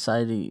Meditation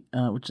Society,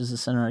 which is a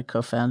center I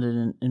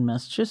co-founded in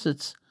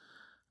Massachusetts.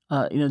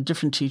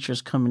 Different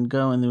teachers come and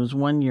go, and there was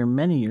one year,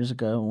 many years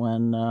ago,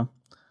 when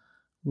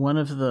one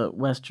of the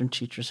Western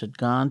teachers had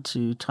gone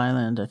to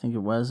Thailand, I think it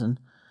was, and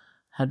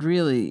had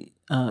really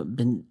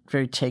been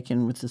very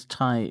taken with this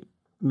Thai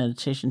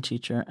meditation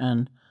teacher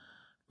and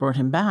brought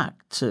him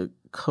back to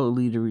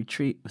co-lead a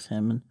retreat with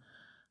him.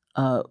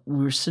 And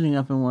we were sitting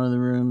up in one of the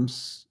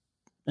rooms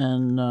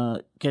and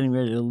getting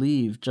ready to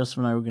leave just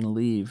when I were going to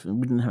leave. And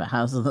we didn't have a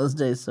house in those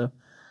days, so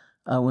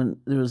when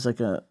there was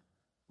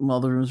all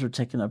the rooms were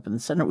taken up in the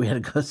center, we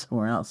had to go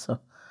somewhere else. So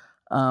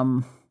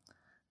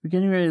we're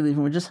getting ready to leave,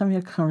 and we're just having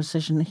a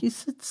conversation. He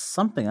said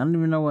something, I don't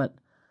even know what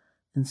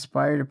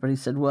inspired it, but he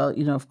said, well,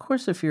 of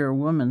course, if you're a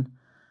woman,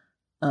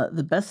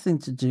 the best thing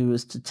to do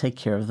is to take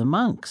care of the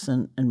monks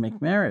and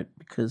make merit,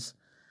 because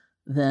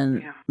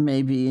then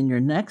maybe in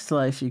your next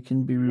life you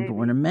can be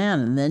reborn a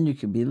man, and then you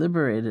can be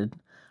liberated.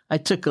 I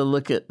took a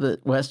look at the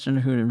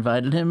Westerner who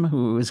invited him,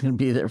 who was going to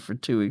be there for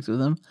 2 weeks with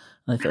him,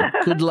 and I thought,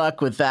 good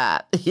luck with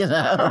that, and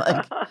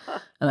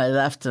I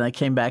left, and I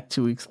came back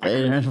 2 weeks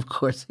later, and of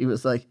course he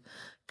was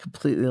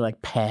completely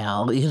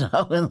pale,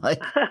 and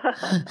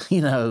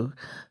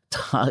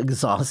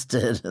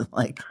exhausted, and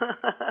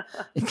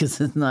because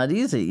it's not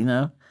easy,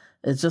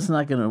 it's just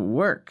not going to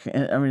work.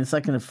 I mean, it's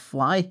not going to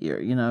fly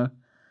here,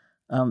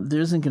 there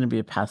isn't going to be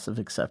a passive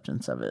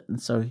acceptance of it, and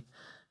so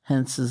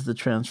hence is the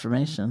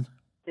transformation.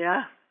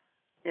 Yeah.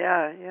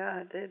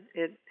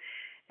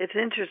 It's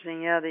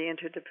interesting. Yeah, the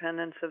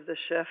interdependence of the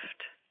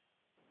shift.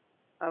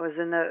 I was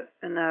in the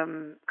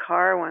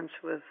car once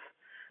with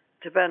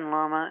Tibetan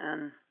Lama,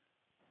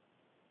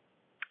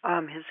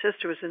 and his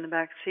sister was in the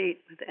back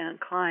seat with Anne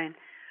Klein,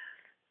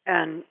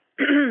 and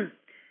I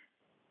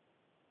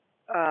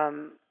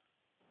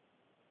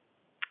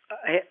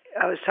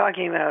was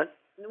talking about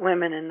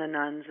women and the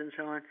nuns and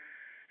so on,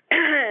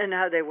 and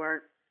how they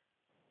weren't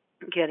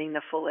getting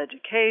the full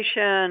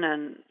education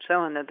and so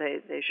on that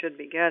they should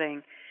be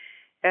getting.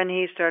 And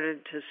he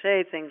started to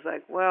say things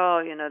like,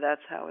 well,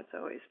 that's how it's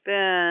always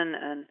been,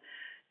 and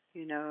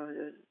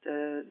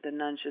the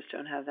nuns just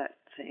don't have that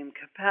same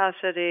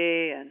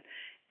capacity, and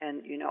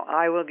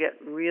I will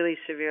get really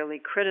severely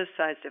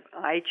criticized if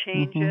I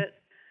change it,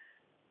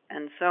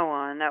 and so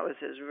on. That was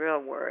his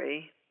real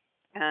worry.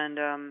 And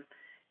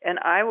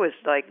I was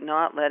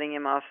not letting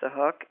him off the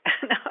hook,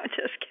 and I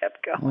just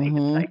kept going.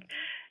 It's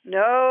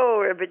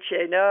no,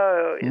 Rinpoche,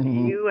 no,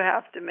 you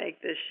have to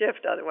make this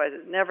shift, otherwise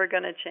it's never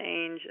going to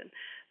change, and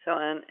so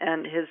on.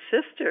 And his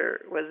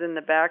sister was in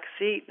the back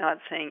seat,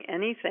 not saying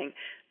anything,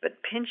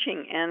 but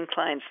pinching Anne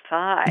Klein's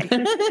thigh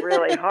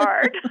really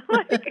hard.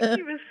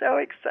 He was so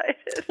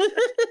excited.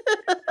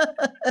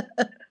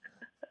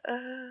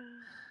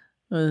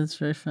 Well, that's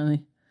very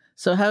funny.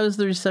 So how is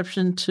the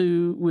reception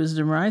to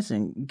Wisdom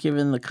Rising,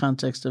 given the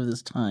context of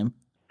this time?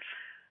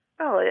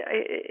 Well,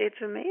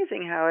 it's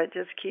amazing how it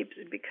just keeps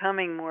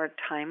becoming more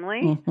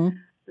timely.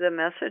 The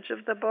message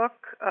of the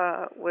book,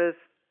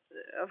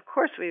 of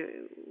course,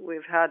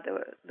 we've had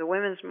the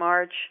Women's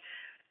March,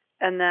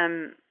 and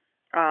then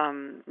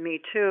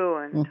Me Too,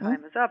 and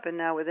Time is Up, and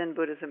now within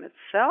Buddhism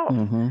itself,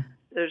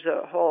 there's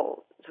a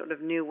whole sort of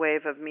new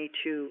wave of Me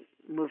Too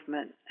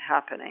movement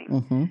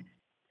happening,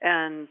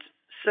 and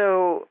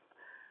so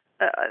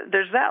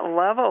there's that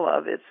level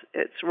of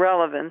its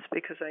relevance,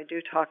 because I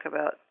do talk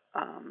about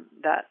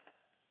that.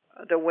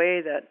 The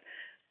way that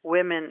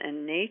women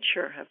and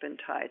nature have been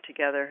tied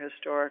together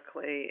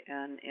historically,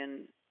 and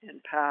in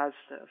paths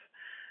of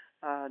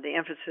the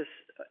emphasis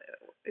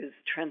is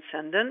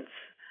transcendence,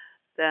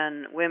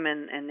 then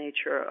women and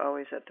nature are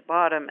always at the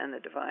bottom and the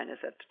divine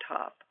is at the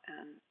top,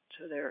 and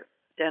so they're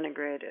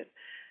denigrated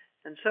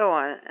and so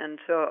on. And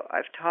so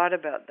I've taught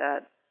about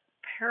that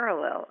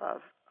parallel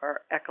of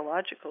our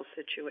ecological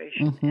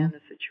situation and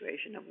the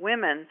situation of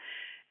women,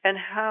 and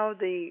how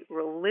the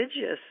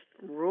religious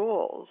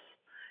rules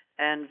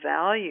and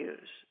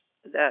values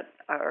that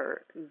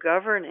are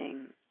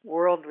governing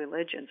world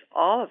religions,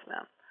 all of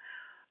them,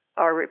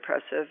 are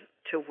repressive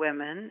to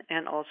women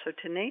and also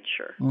to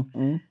nature.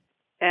 Mm-hmm.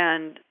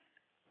 And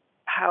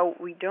how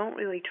we don't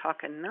really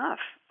talk enough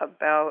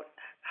about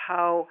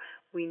how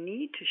we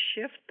need to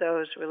shift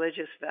those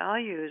religious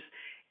values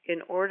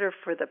in order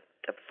for the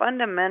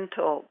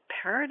fundamental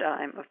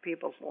paradigm of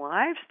people's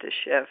lives to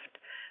shift,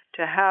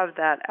 to have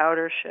that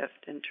outer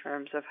shift in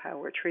terms of how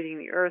we're treating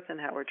the earth and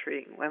how we're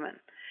treating women.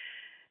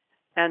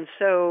 And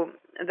so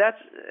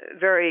that's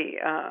very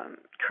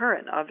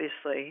current,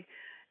 obviously.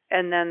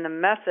 And then the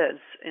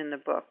methods in the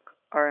book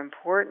are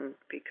important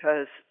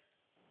because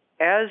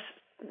as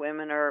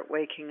women are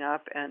waking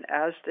up and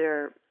as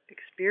they're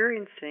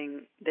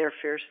experiencing their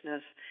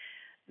fierceness,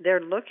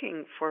 they're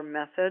looking for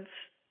methods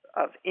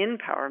of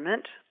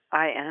empowerment,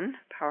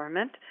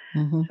 empowerment,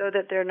 Mm-hmm. so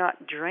that they're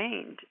not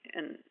drained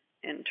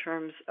in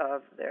terms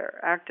of their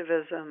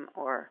activism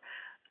or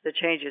the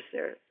changes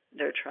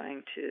they're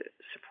trying to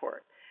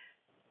support.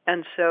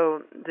 And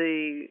so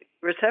the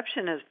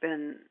reception has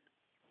been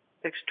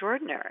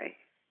extraordinary,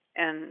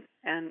 and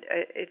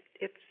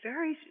it's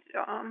very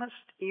almost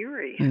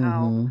eerie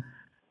Mm-hmm.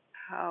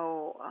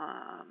 how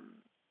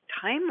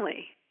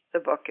timely the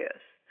book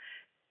is,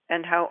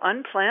 and how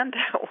unplanned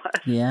that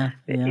was. Yeah.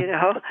 You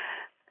know,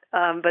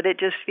 but it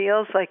just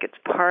feels like it's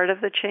part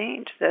of the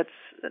change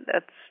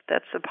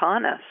that's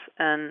upon us,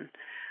 and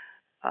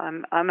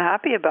I'm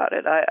happy about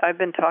it. I've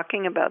been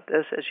talking about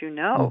this, as you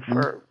know, Mm-hmm.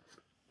 for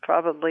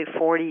probably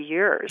 40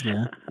 years.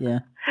 Yeah.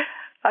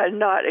 I'm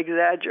not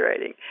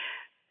exaggerating.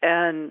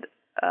 And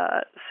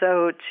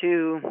so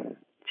to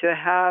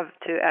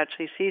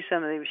actually see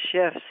some of these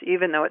shifts,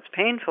 even though it's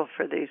painful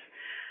for these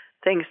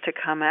things to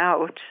come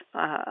out,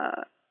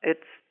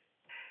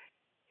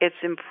 it's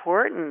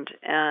important,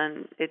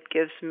 and it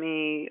gives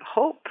me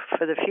hope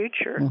for the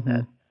future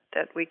Mm-hmm.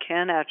 that we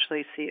can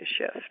actually see a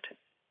shift.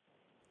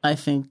 I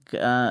think,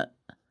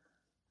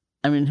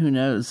 who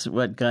knows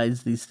what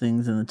guides these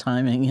things and the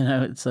timing,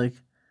 it's like,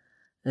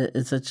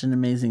 it's such an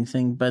amazing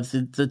thing, but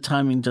the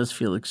timing does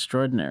feel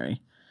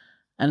extraordinary.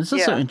 And it's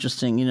also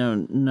interesting,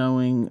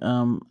 knowing,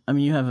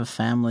 you have a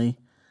family,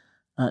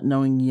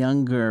 knowing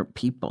younger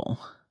people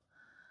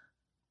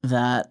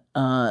that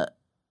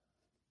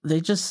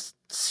they just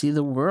see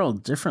the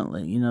world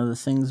differently. The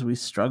things we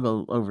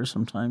struggle over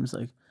sometimes,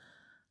 like,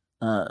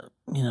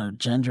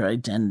 gender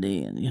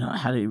identity and,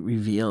 how do you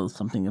reveal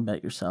something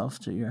about yourself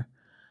to your,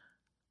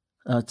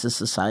 to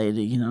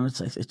society, it's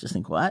like they just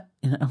think, what?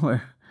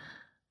 Where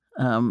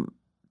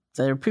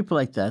there are people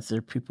like that. There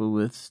are people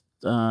with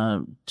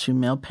 2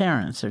 male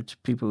parents. There are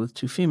people with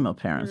 2 female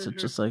parents. Mm-hmm.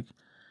 It's just like,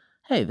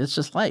 hey, that's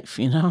just life,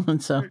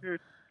 And so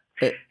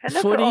And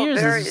 40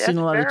 years has seen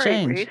a lot of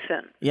change.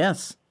 Recent.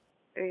 Yes.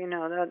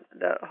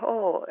 The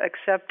whole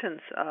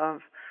acceptance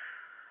of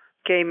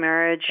gay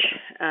marriage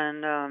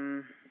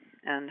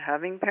and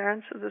having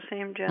parents of the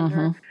same gender,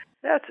 Mm-hmm.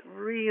 that's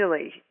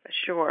really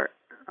short.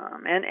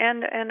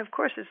 And of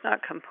course it's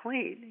not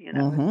complete.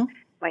 Mm-hmm. It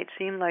might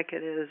seem like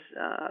it is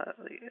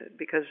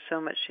because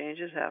so much change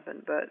has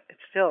happened, but it's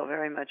still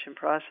very much in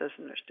process,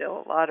 and there's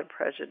still a lot of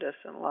prejudice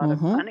and a lot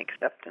Mm-hmm. of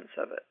unacceptance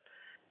of it,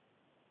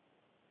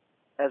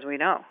 as we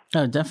know.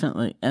 Oh,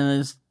 definitely. And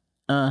there's,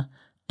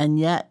 and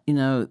yet,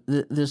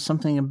 there's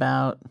something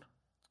about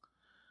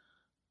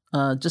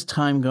just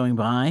time going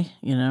by,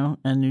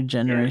 and new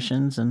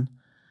generations. And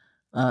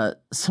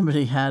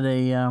somebody had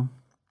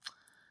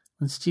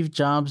when Steve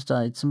Jobs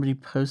died, somebody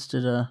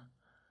posted a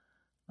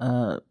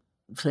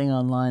thing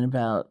online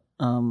about,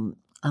 I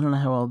don't know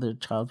how old their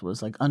child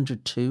was, like under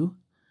 2.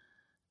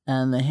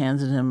 And they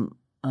handed him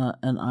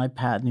an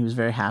iPad, and he was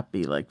very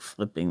happy, like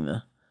flipping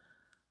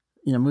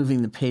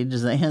moving the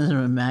pages. They handed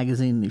him a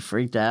magazine, and he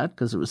freaked out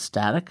because it was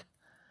static.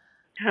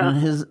 And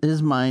his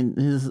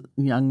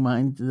young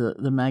mind,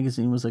 the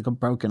magazine was like a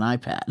broken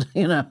iPad,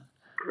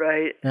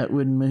 Right. that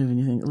wouldn't move. And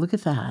you think, look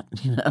at that,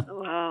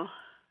 Wow.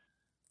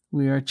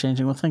 We are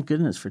changing. Well, thank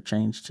goodness for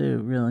change too,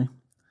 really.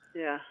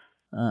 Yeah.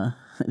 In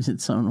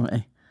its own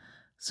way.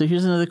 So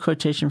here's another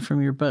quotation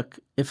from your book.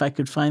 If I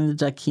could find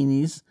the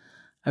Dakinis,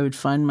 I would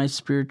find my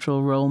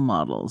spiritual role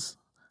models.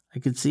 I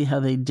could see how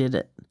they did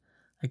it.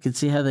 I could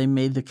see how they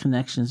made the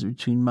connections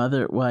between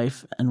mother,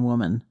 wife, and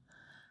woman,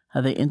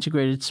 how they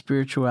integrated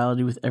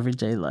spirituality with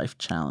everyday life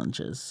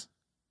challenges.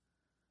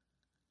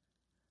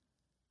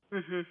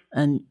 Mm-hmm.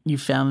 And you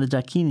found the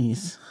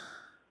Dakinis.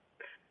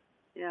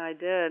 Yeah, I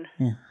did.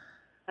 Yeah.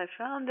 I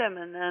found them,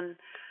 and then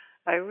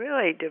I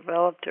really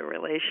developed a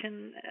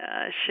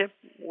relationship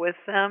with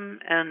them,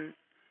 and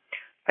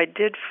I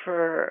did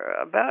for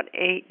about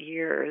 8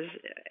 years,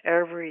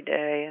 every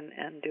day,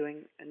 and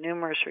doing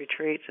numerous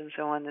retreats and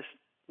so on. This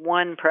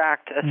one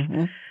practice,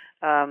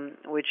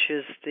 Mm-hmm. which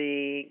is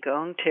the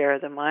Gongter,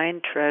 the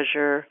mind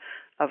treasure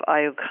of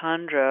Ayu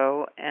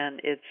Khandro, and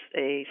it's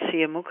a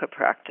Siamukha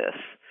practice,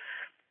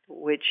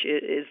 which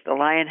is the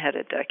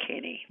lion-headed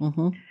Dakini.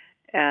 Mm-hmm.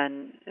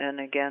 And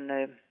again,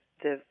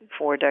 the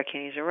 4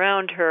 Dakinis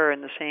around her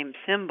and the same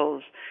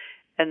symbols.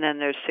 and then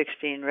there's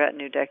 16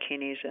 retinue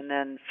dakinis, and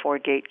then 4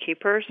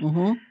 gatekeepers.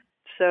 Mm-hmm.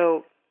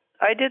 So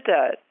I did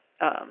that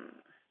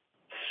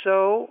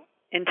so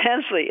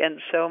intensely and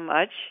so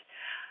much.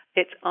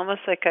 It's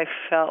almost like I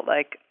felt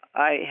like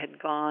I had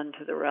gone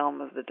to the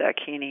realm of the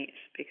dakinis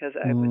because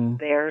I was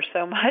there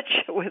so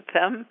much with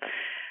them.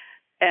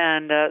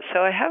 And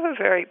so I have a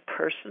very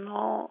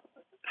personal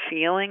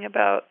feeling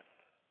about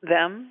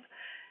them.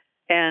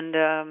 And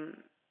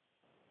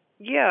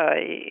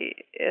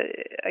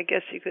I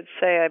guess you could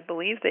say I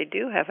believe they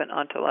do have an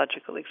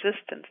ontological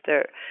existence.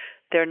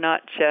 They're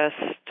not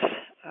just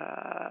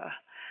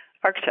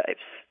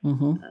archetypes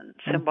and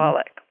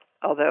symbolic,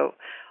 although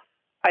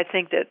I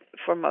think that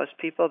for most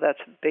people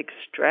that's a big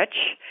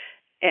stretch,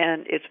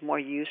 and it's more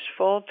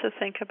useful to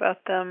think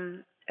about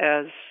them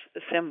as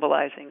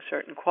symbolizing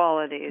certain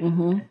qualities,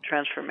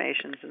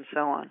 transformations, and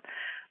so on.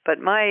 But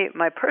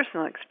my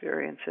personal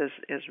experience is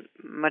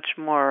much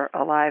more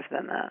alive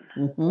than that.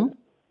 Mm-hmm.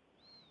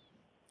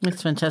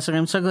 It's fantastic.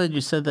 I'm so glad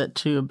you said that,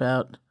 too,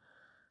 about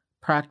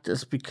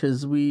practice,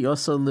 because we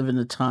also live in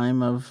a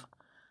time of,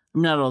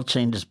 not all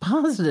change is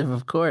positive,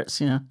 of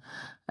course,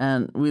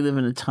 and we live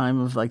in a time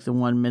of like the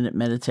 1 minute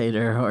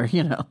meditator or,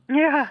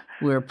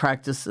 where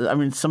practice,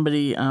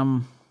 somebody,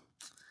 I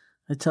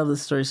tell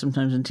this story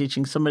sometimes in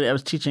teaching. I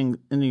was teaching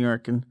in New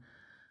York, and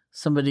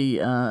somebody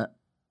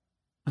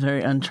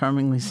very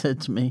uncharmingly said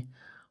to me,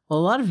 well,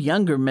 a lot of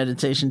younger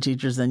meditation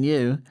teachers than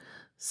you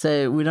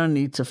say we don't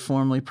need to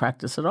formally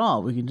practice at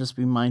all. We can just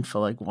be mindful,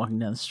 like walking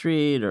down the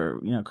street or,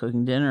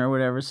 cooking dinner or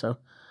whatever. So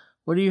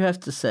what do you have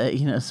to say?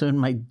 So in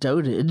my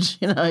dotage,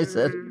 I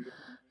said,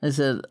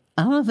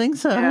 I don't think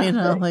so.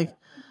 Like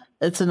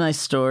it's a nice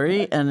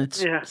story and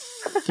it's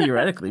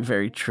theoretically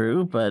very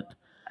true, but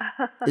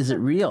is it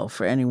real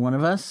for any one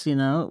of us?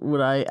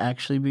 Would I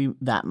actually be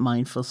that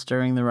mindful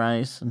stirring the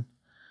rice and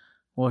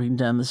walking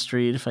down the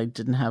street if I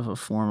didn't have a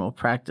formal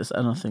practice?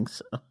 I don't think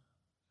so.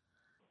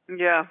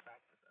 Yeah.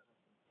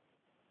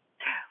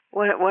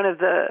 One of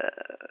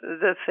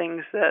the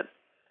things that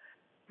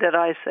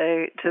I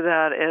say to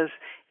that is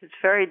it's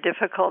very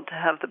difficult to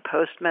have the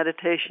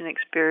post-meditation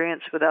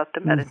experience without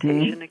the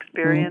meditation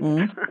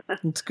experience.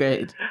 It's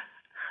great.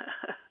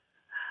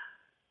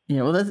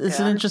 Yeah, well, it's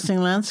an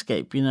interesting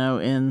landscape,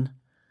 in,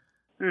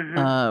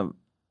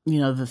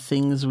 the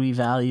things we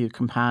value,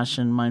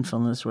 compassion,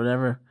 mindfulness,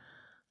 whatever,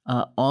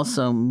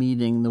 also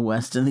meeting the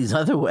West in these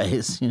other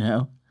ways,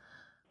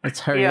 Let's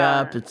hurry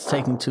up, it's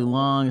taking too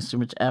long, it's too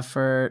much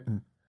effort.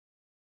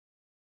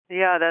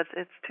 Yeah,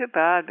 it's too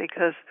bad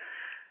because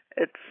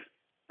it's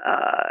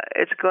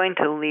going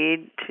to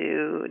lead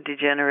to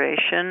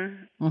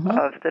degeneration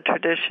of the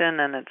tradition,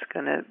 and it's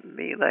going to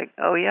be like,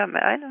 oh yeah,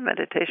 I know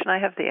meditation. I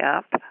have the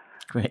app.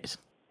 Great.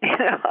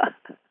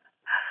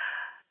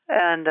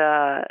 And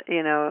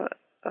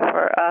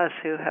for us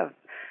who have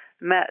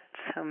met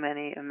so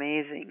many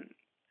amazing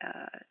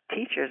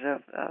teachers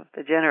of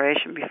the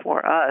generation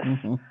before us,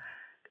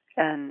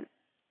 and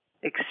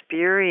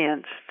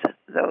experienced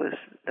those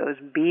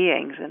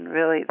beings, and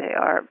really they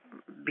are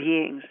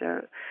beings.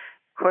 Of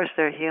course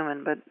they're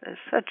human, but they're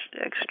such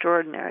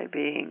extraordinary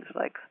beings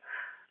like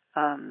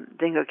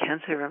Dingo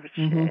Khyentse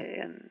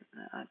Rinpoche and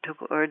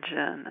Tulku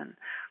Urgyen and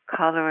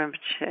Kala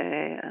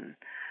Rinpoche and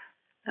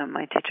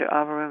my teacher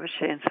Aba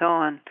Rinpoche and so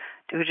on,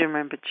 Dujim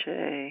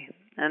Rinpoche,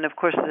 and of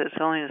course His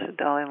Holiness the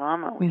Dalai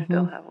Lama we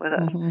still have with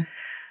us.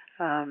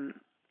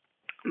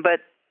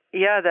 But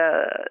yeah,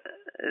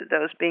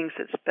 those beings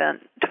that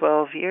spent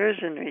 12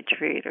 years in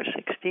retreat or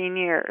 16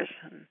 years.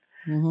 And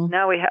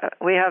now we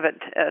have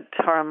it at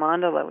Tara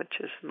Mandala, which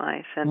is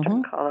my center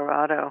in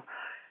Colorado,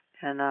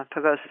 and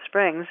Pagosa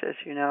Springs, as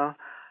you know.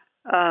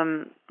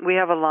 We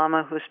have a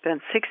Lama who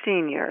spent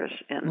 16 years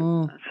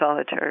in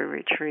solitary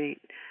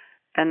retreat,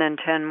 and then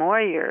 10 more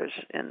years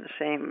in the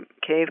same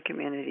cave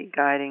community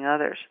guiding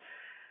others.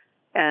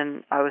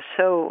 And I was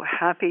so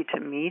happy to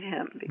meet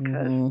him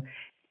because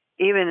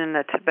even in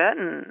the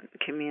Tibetan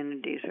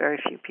communities, very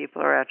few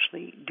people are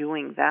actually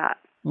doing that.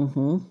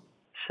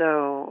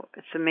 So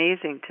it's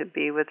amazing to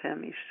be with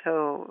him. He's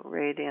so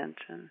radiant,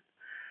 and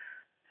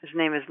his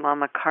name is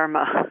Lama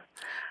Karma.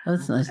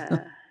 That's nice.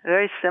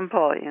 Very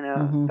simple,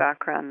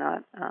 background,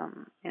 not,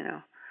 and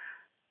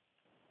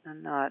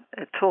not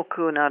a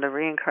tulku, not a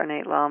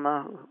reincarnate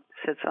Lama who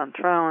sits on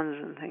thrones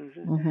and things.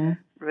 And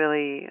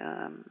really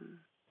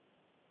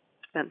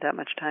spent that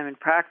much time in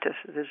practice.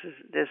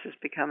 This is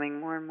becoming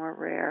more and more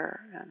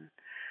rare, and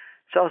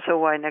it's also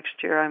why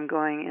next year I'm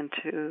going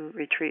into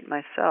retreat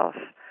myself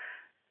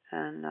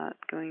and not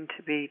going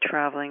to be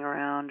traveling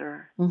around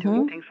or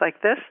doing things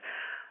like this.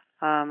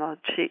 I'll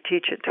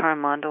teach at Tara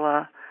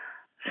Mandala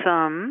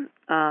some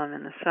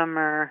in the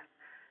summer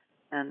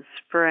and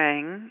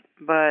spring,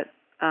 but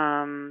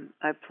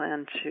I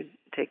plan to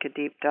take a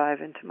deep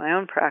dive into my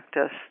own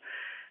practice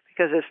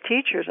because as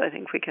teachers, I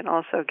think we can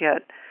also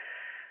get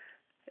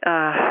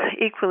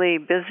equally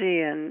busy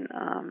and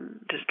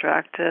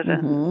distracted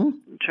and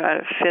try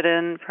to fit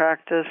in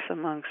practice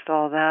amongst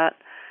all that.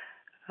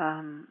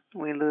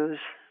 We lose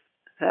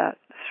that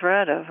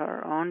thread of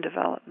our own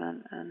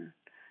development and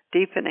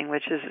deepening,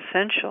 which is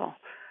essential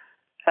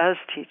as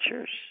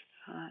teachers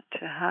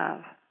to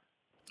have.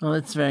 Well,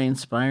 it's very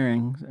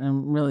inspiring,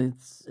 and really,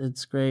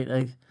 it's great.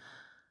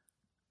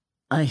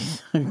 I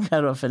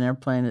got off an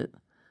airplane at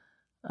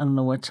I don't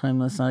know what time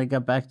last night. I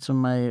got back to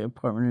my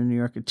apartment in New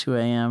York at 2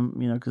 a.m.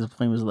 Because the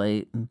plane was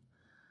late, and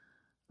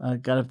I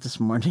got up this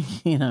morning,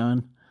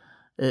 and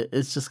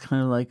it's just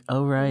kind of like,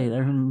 oh right, I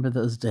remember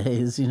those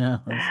days,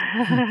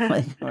 It's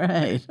like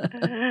right,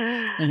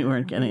 and you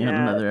weren't getting on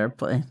another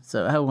airplane.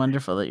 So how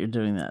wonderful that you're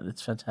doing that.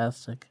 It's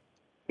fantastic.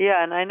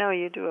 Yeah, and I know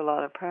you do a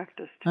lot of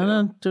practice, too. I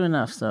don't do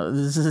enough, so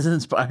this is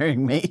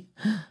inspiring me.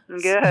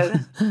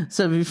 Good.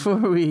 So before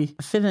we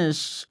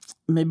finish,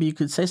 maybe you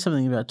could say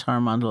something about Tara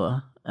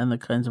Mandala and the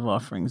kinds of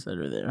offerings that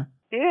are there.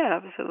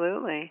 Yeah,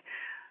 absolutely.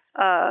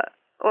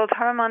 Well,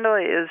 Tara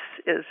Mandala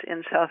is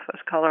in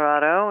southwest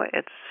Colorado.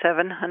 It's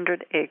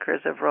 700 acres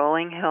of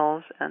rolling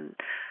hills and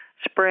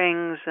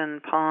springs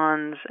and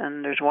ponds,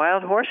 and there's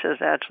wild horses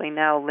actually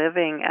now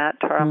living at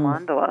Tara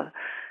Mandala.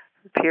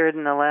 Appeared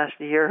in the last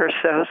year or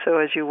so. So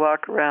as you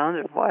walk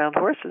around, wild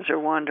horses are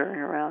wandering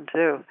around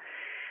too.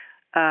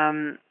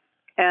 And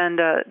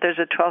there's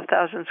a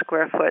 12,000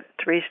 square foot,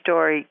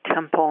 3-story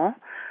temple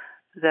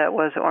that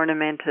was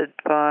ornamented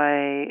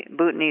by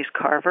Bhutanese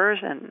carvers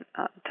and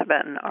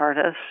Tibetan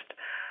artists.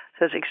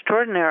 So it's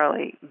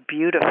extraordinarily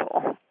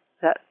beautiful,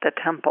 the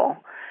temple.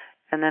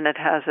 And then it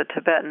has a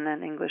Tibetan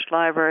and English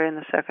library in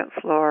the second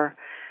floor.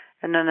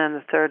 And then on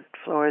the third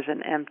floor is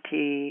an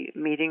empty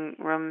meeting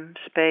room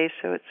space,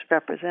 so it's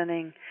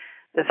representing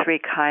the 3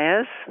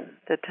 kayas,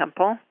 the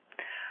temple.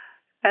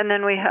 And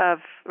then we have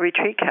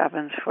retreat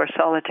cabins for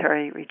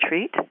solitary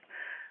retreat.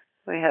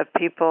 We have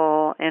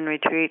people in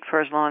retreat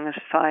for as long as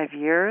 5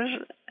 years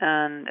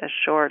and as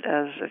short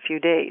as a few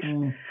days.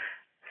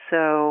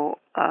 So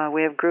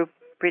we have group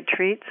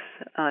retreats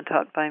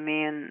taught by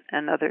me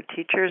and other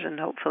teachers, and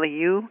hopefully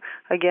you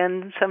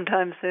again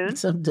sometime soon.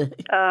 Someday.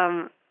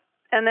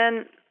 And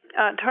then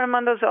Tara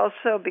Mandala's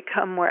also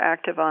become more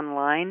active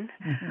online.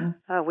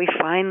 We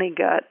finally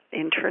got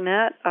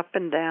internet up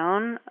and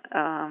down.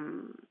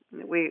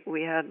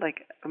 We had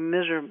like a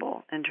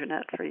miserable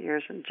internet for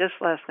years, and just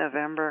last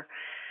November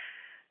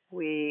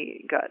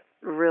we got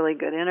really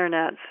good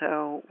internet,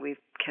 so we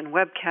can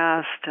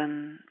webcast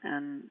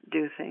and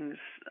do things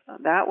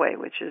that way,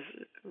 which is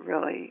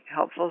really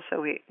helpful. So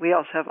we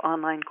also have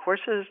online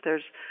courses.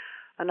 There's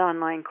an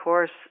online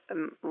course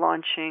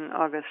launching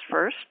August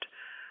 1st.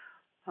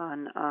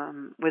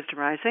 On Wisdom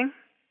Rising,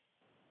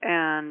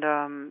 and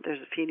there's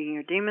a Feeding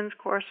Your Demons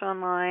course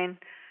online.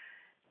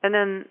 And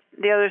then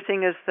the other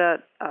thing is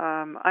that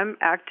I'm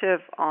active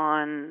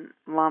on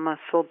Lama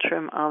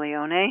Tsultrim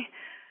Alione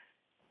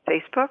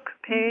Facebook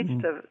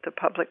page, the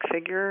public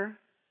figure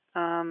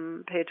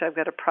page. I've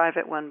got a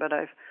private one, but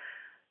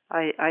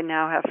I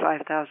now have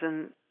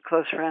 5,000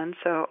 close friends,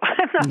 so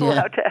I'm not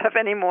allowed to have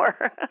any more.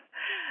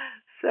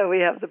 So we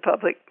have the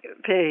public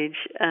page,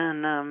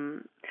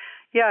 and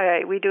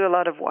we do a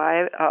lot of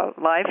live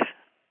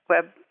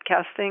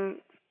webcasting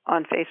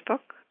on Facebook,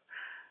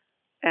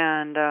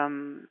 and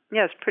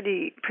it's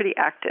pretty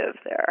active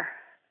there.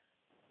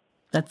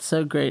 That's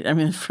so great. I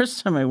mean, the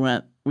first time I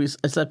went,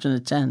 I slept in a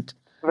tent.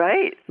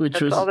 Right.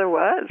 That's all there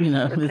was.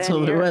 That's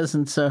all there was,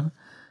 and so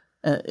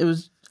it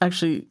was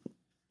actually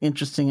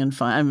interesting and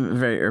fun. I'm a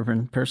very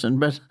urban person,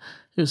 but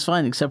it was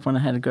fine, except when I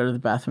had to go to the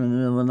bathroom in the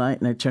middle of the night,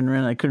 and I turned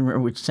around, I couldn't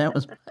remember which tent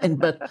was mine,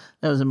 but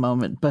that was a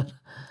moment.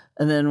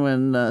 And then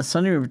when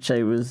Sonny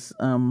Rinpoche was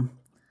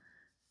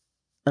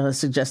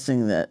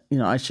suggesting that,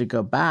 I should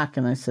go back,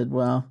 and I said,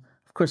 well,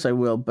 of course I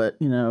will, but,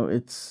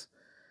 it's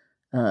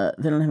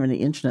they don't have any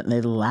internet. And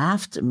they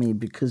laughed at me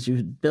because you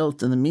had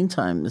built, in the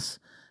meantime, this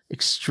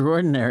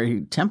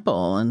extraordinary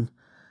temple and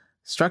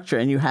structure,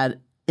 and you had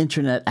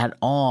internet at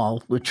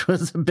all, which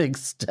was a big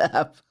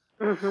step.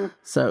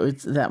 So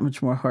it's that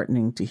much more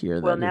heartening to hear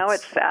that. Well, now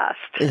it's fast.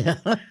 Yeah.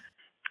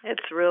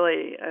 It's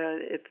really,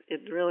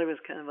 it really was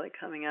kind of like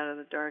coming out of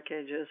the dark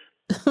ages.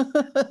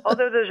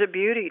 Although there's a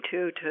beauty,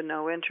 too, to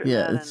no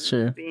internet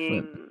and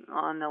being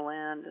on the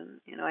land. And,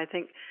 I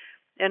think,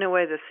 in a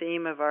way, the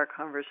theme of our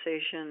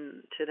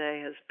conversation today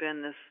has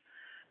been this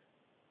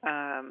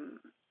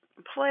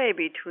play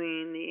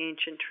between the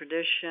ancient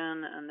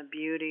tradition and the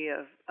beauty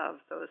of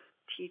those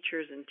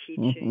teachers and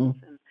teachings,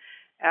 and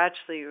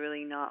actually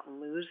really not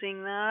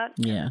losing that.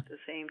 At the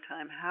same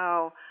time,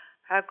 how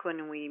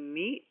can we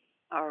meet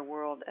our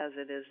world as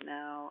it is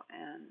now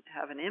and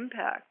have an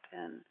impact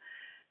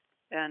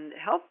and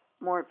help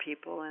more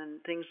people,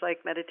 and things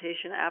like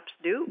meditation apps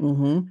do.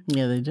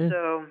 Yeah, they do.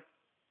 So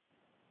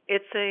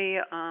it's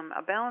a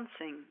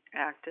balancing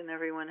act, and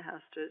everyone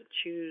has to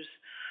choose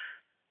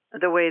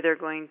the way they're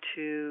going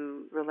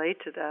to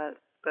relate to that.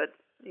 But,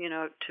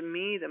 to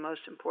me, the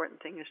most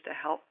important thing is to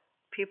help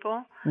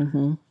people,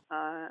 and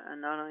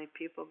not only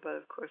people, but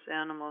of course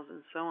animals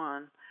and so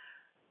on,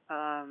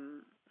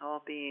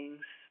 all beings.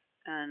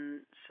 And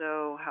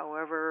so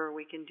however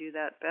we can do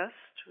that best,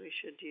 we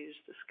should use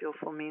the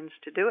skillful means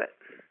to do it.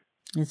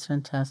 It's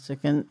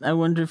fantastic. And I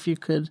wonder if you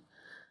could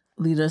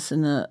lead us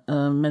in a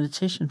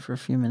meditation for a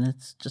few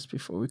minutes just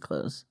before we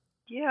close.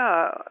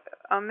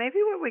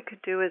 Maybe what we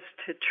could do is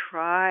to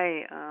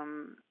try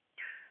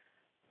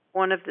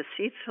one of the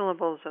seed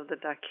syllables of the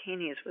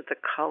Dakinis with the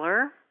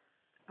color,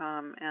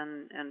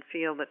 and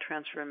feel the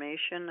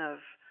transformation of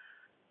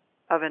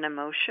an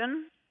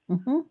emotion,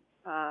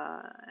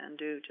 and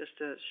do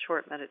just a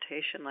short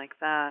meditation like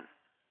that.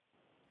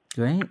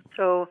 Great.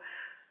 So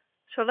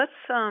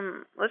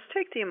let's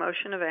take the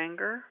emotion of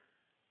anger.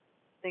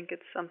 I think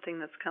it's something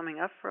that's coming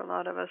up for a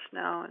lot of us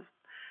now.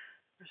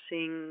 We're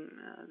seeing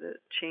the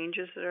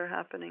changes that are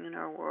happening in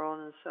our world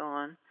and so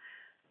on.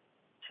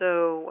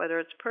 So whether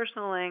it's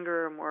personal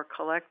anger or more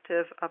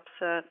collective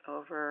upset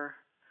over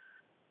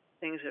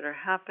things that are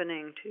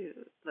happening,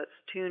 let's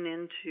tune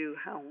into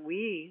how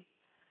we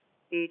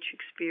each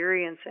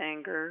experience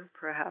anger,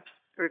 perhaps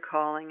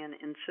recalling an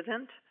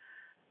incident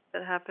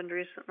that happened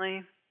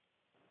recently.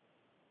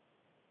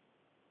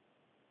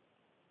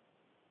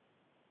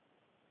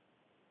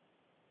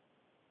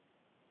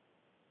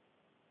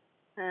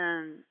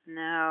 And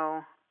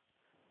now,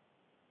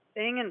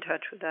 staying in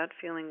touch with that,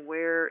 feeling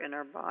where in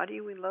our body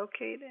we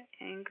locate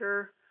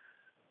anger,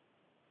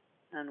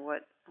 and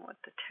what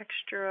the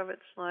texture of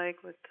it's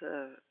like, what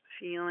the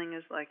feeling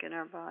is like in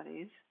our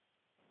bodies.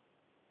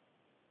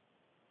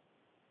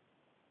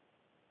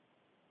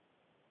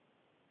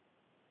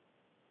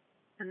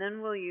 And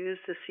then we'll use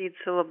the seed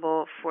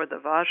syllable for the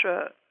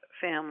Vajra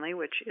family,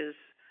 which is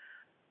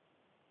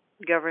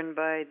governed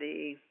by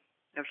the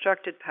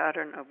obstructed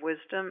pattern of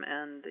wisdom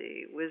and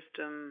the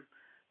wisdom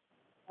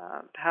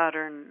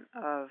pattern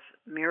of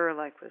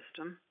mirror-like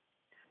wisdom,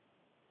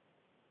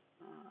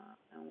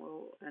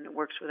 and it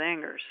works with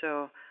anger.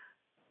 So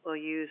we'll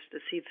use the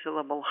seed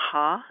syllable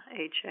Ha,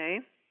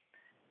 H-A,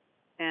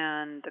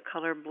 and the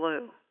color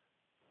blue.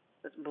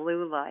 It's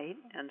blue light,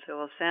 and so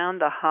we'll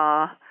sound the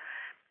Ha,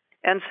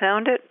 and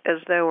sound it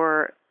as though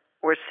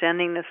we're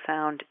sending the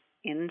sound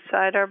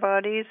inside our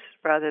bodies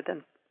rather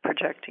than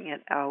projecting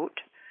it out.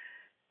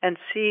 And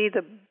see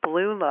the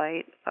blue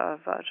light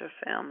of Vajra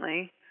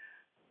family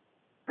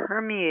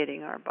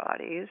permeating our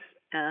bodies,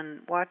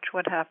 and watch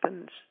what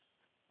happens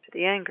to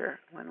the anger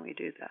when we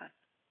do that.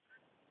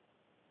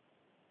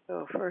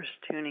 So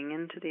first tuning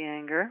into the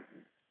anger.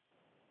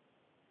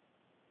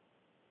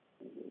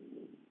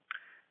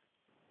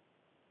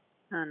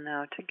 And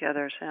now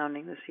together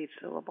sounding the seed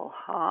syllable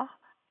Ha,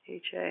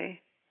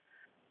 H-A.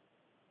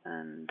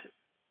 And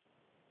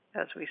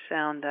as we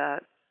sound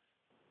that,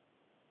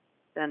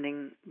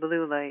 sending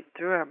blue light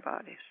through our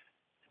bodies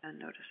and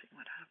noticing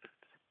what happens.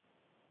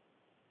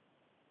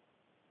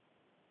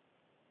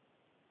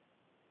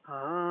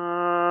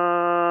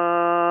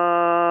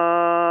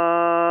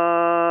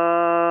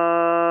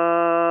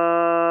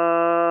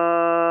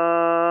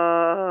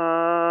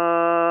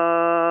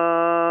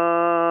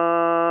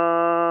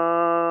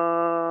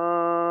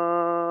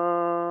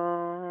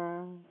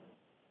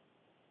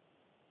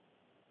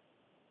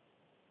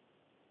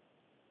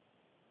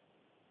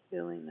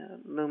 Feeling the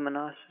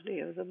luminosity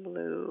of the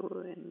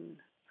blue in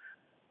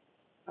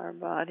our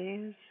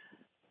bodies,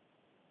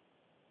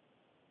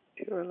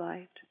 pure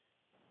light,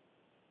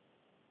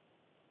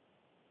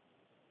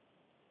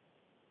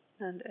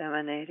 and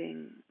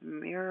emanating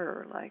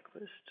mirror-like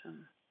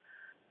wisdom,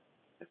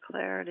 the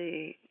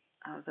clarity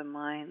of the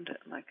mind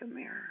like a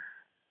mirror.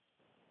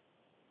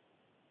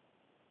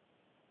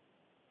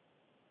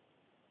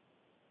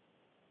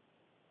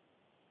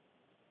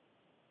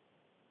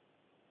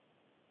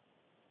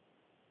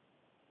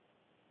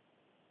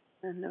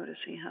 And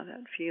noticing how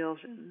that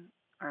feels in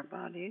our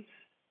bodies.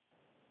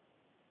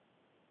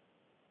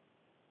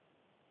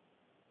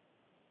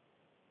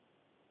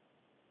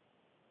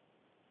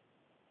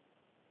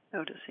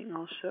 Noticing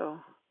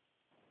also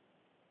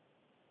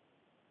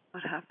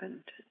what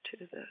happened to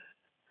the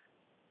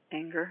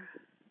anger.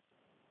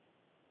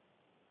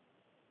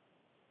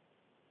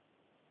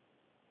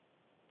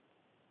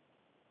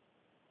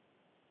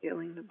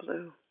 Feeling the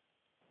blue.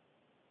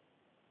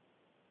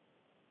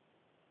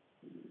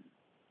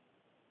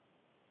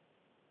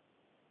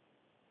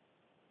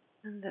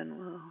 And then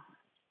we'll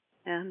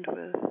end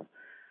with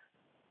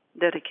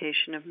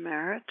dedication of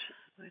merit,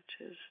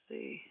 which is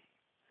the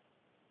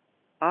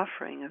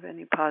offering of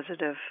any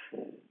positive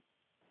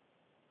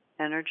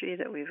energy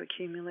that we've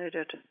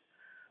accumulated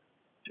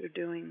through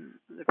doing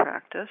the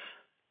practice,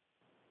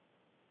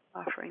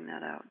 offering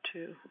that out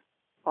to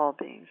all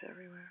beings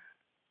everywhere.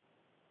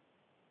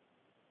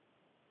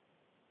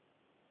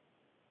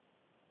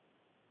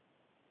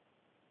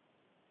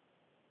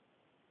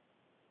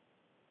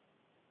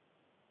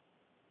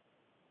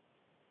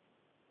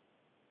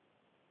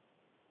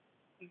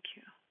 Thank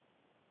you.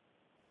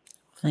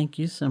 Thank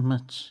you so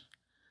much.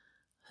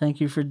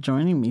 Thank you for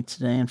joining me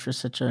today and for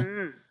such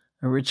a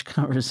rich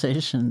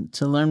conversation.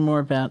 To learn more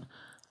about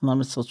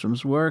Lama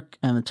Tsultrim's work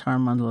and the Tara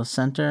Mandala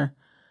Center,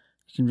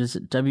 you can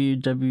visit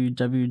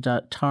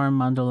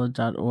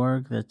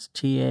www.taramandala.org. That's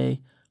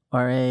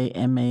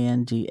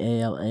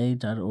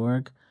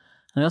TARAMANDALA.org.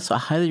 I also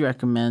highly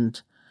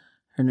recommend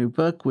her new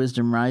book,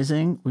 Wisdom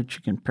Rising, which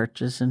you can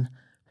purchase in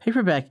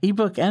paperback,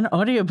 ebook, and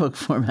audiobook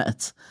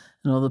formats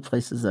in all the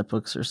places that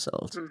books are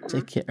sold.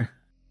 Take care.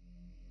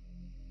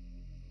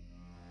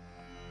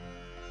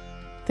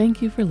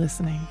 Thank you for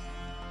listening.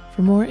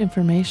 For more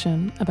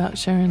information about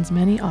Sharon's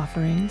many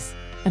offerings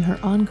and her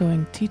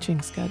ongoing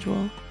teaching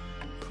schedule,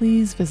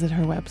 please visit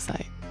her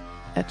website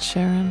at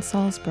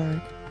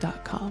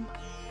SharonSalzberg.com.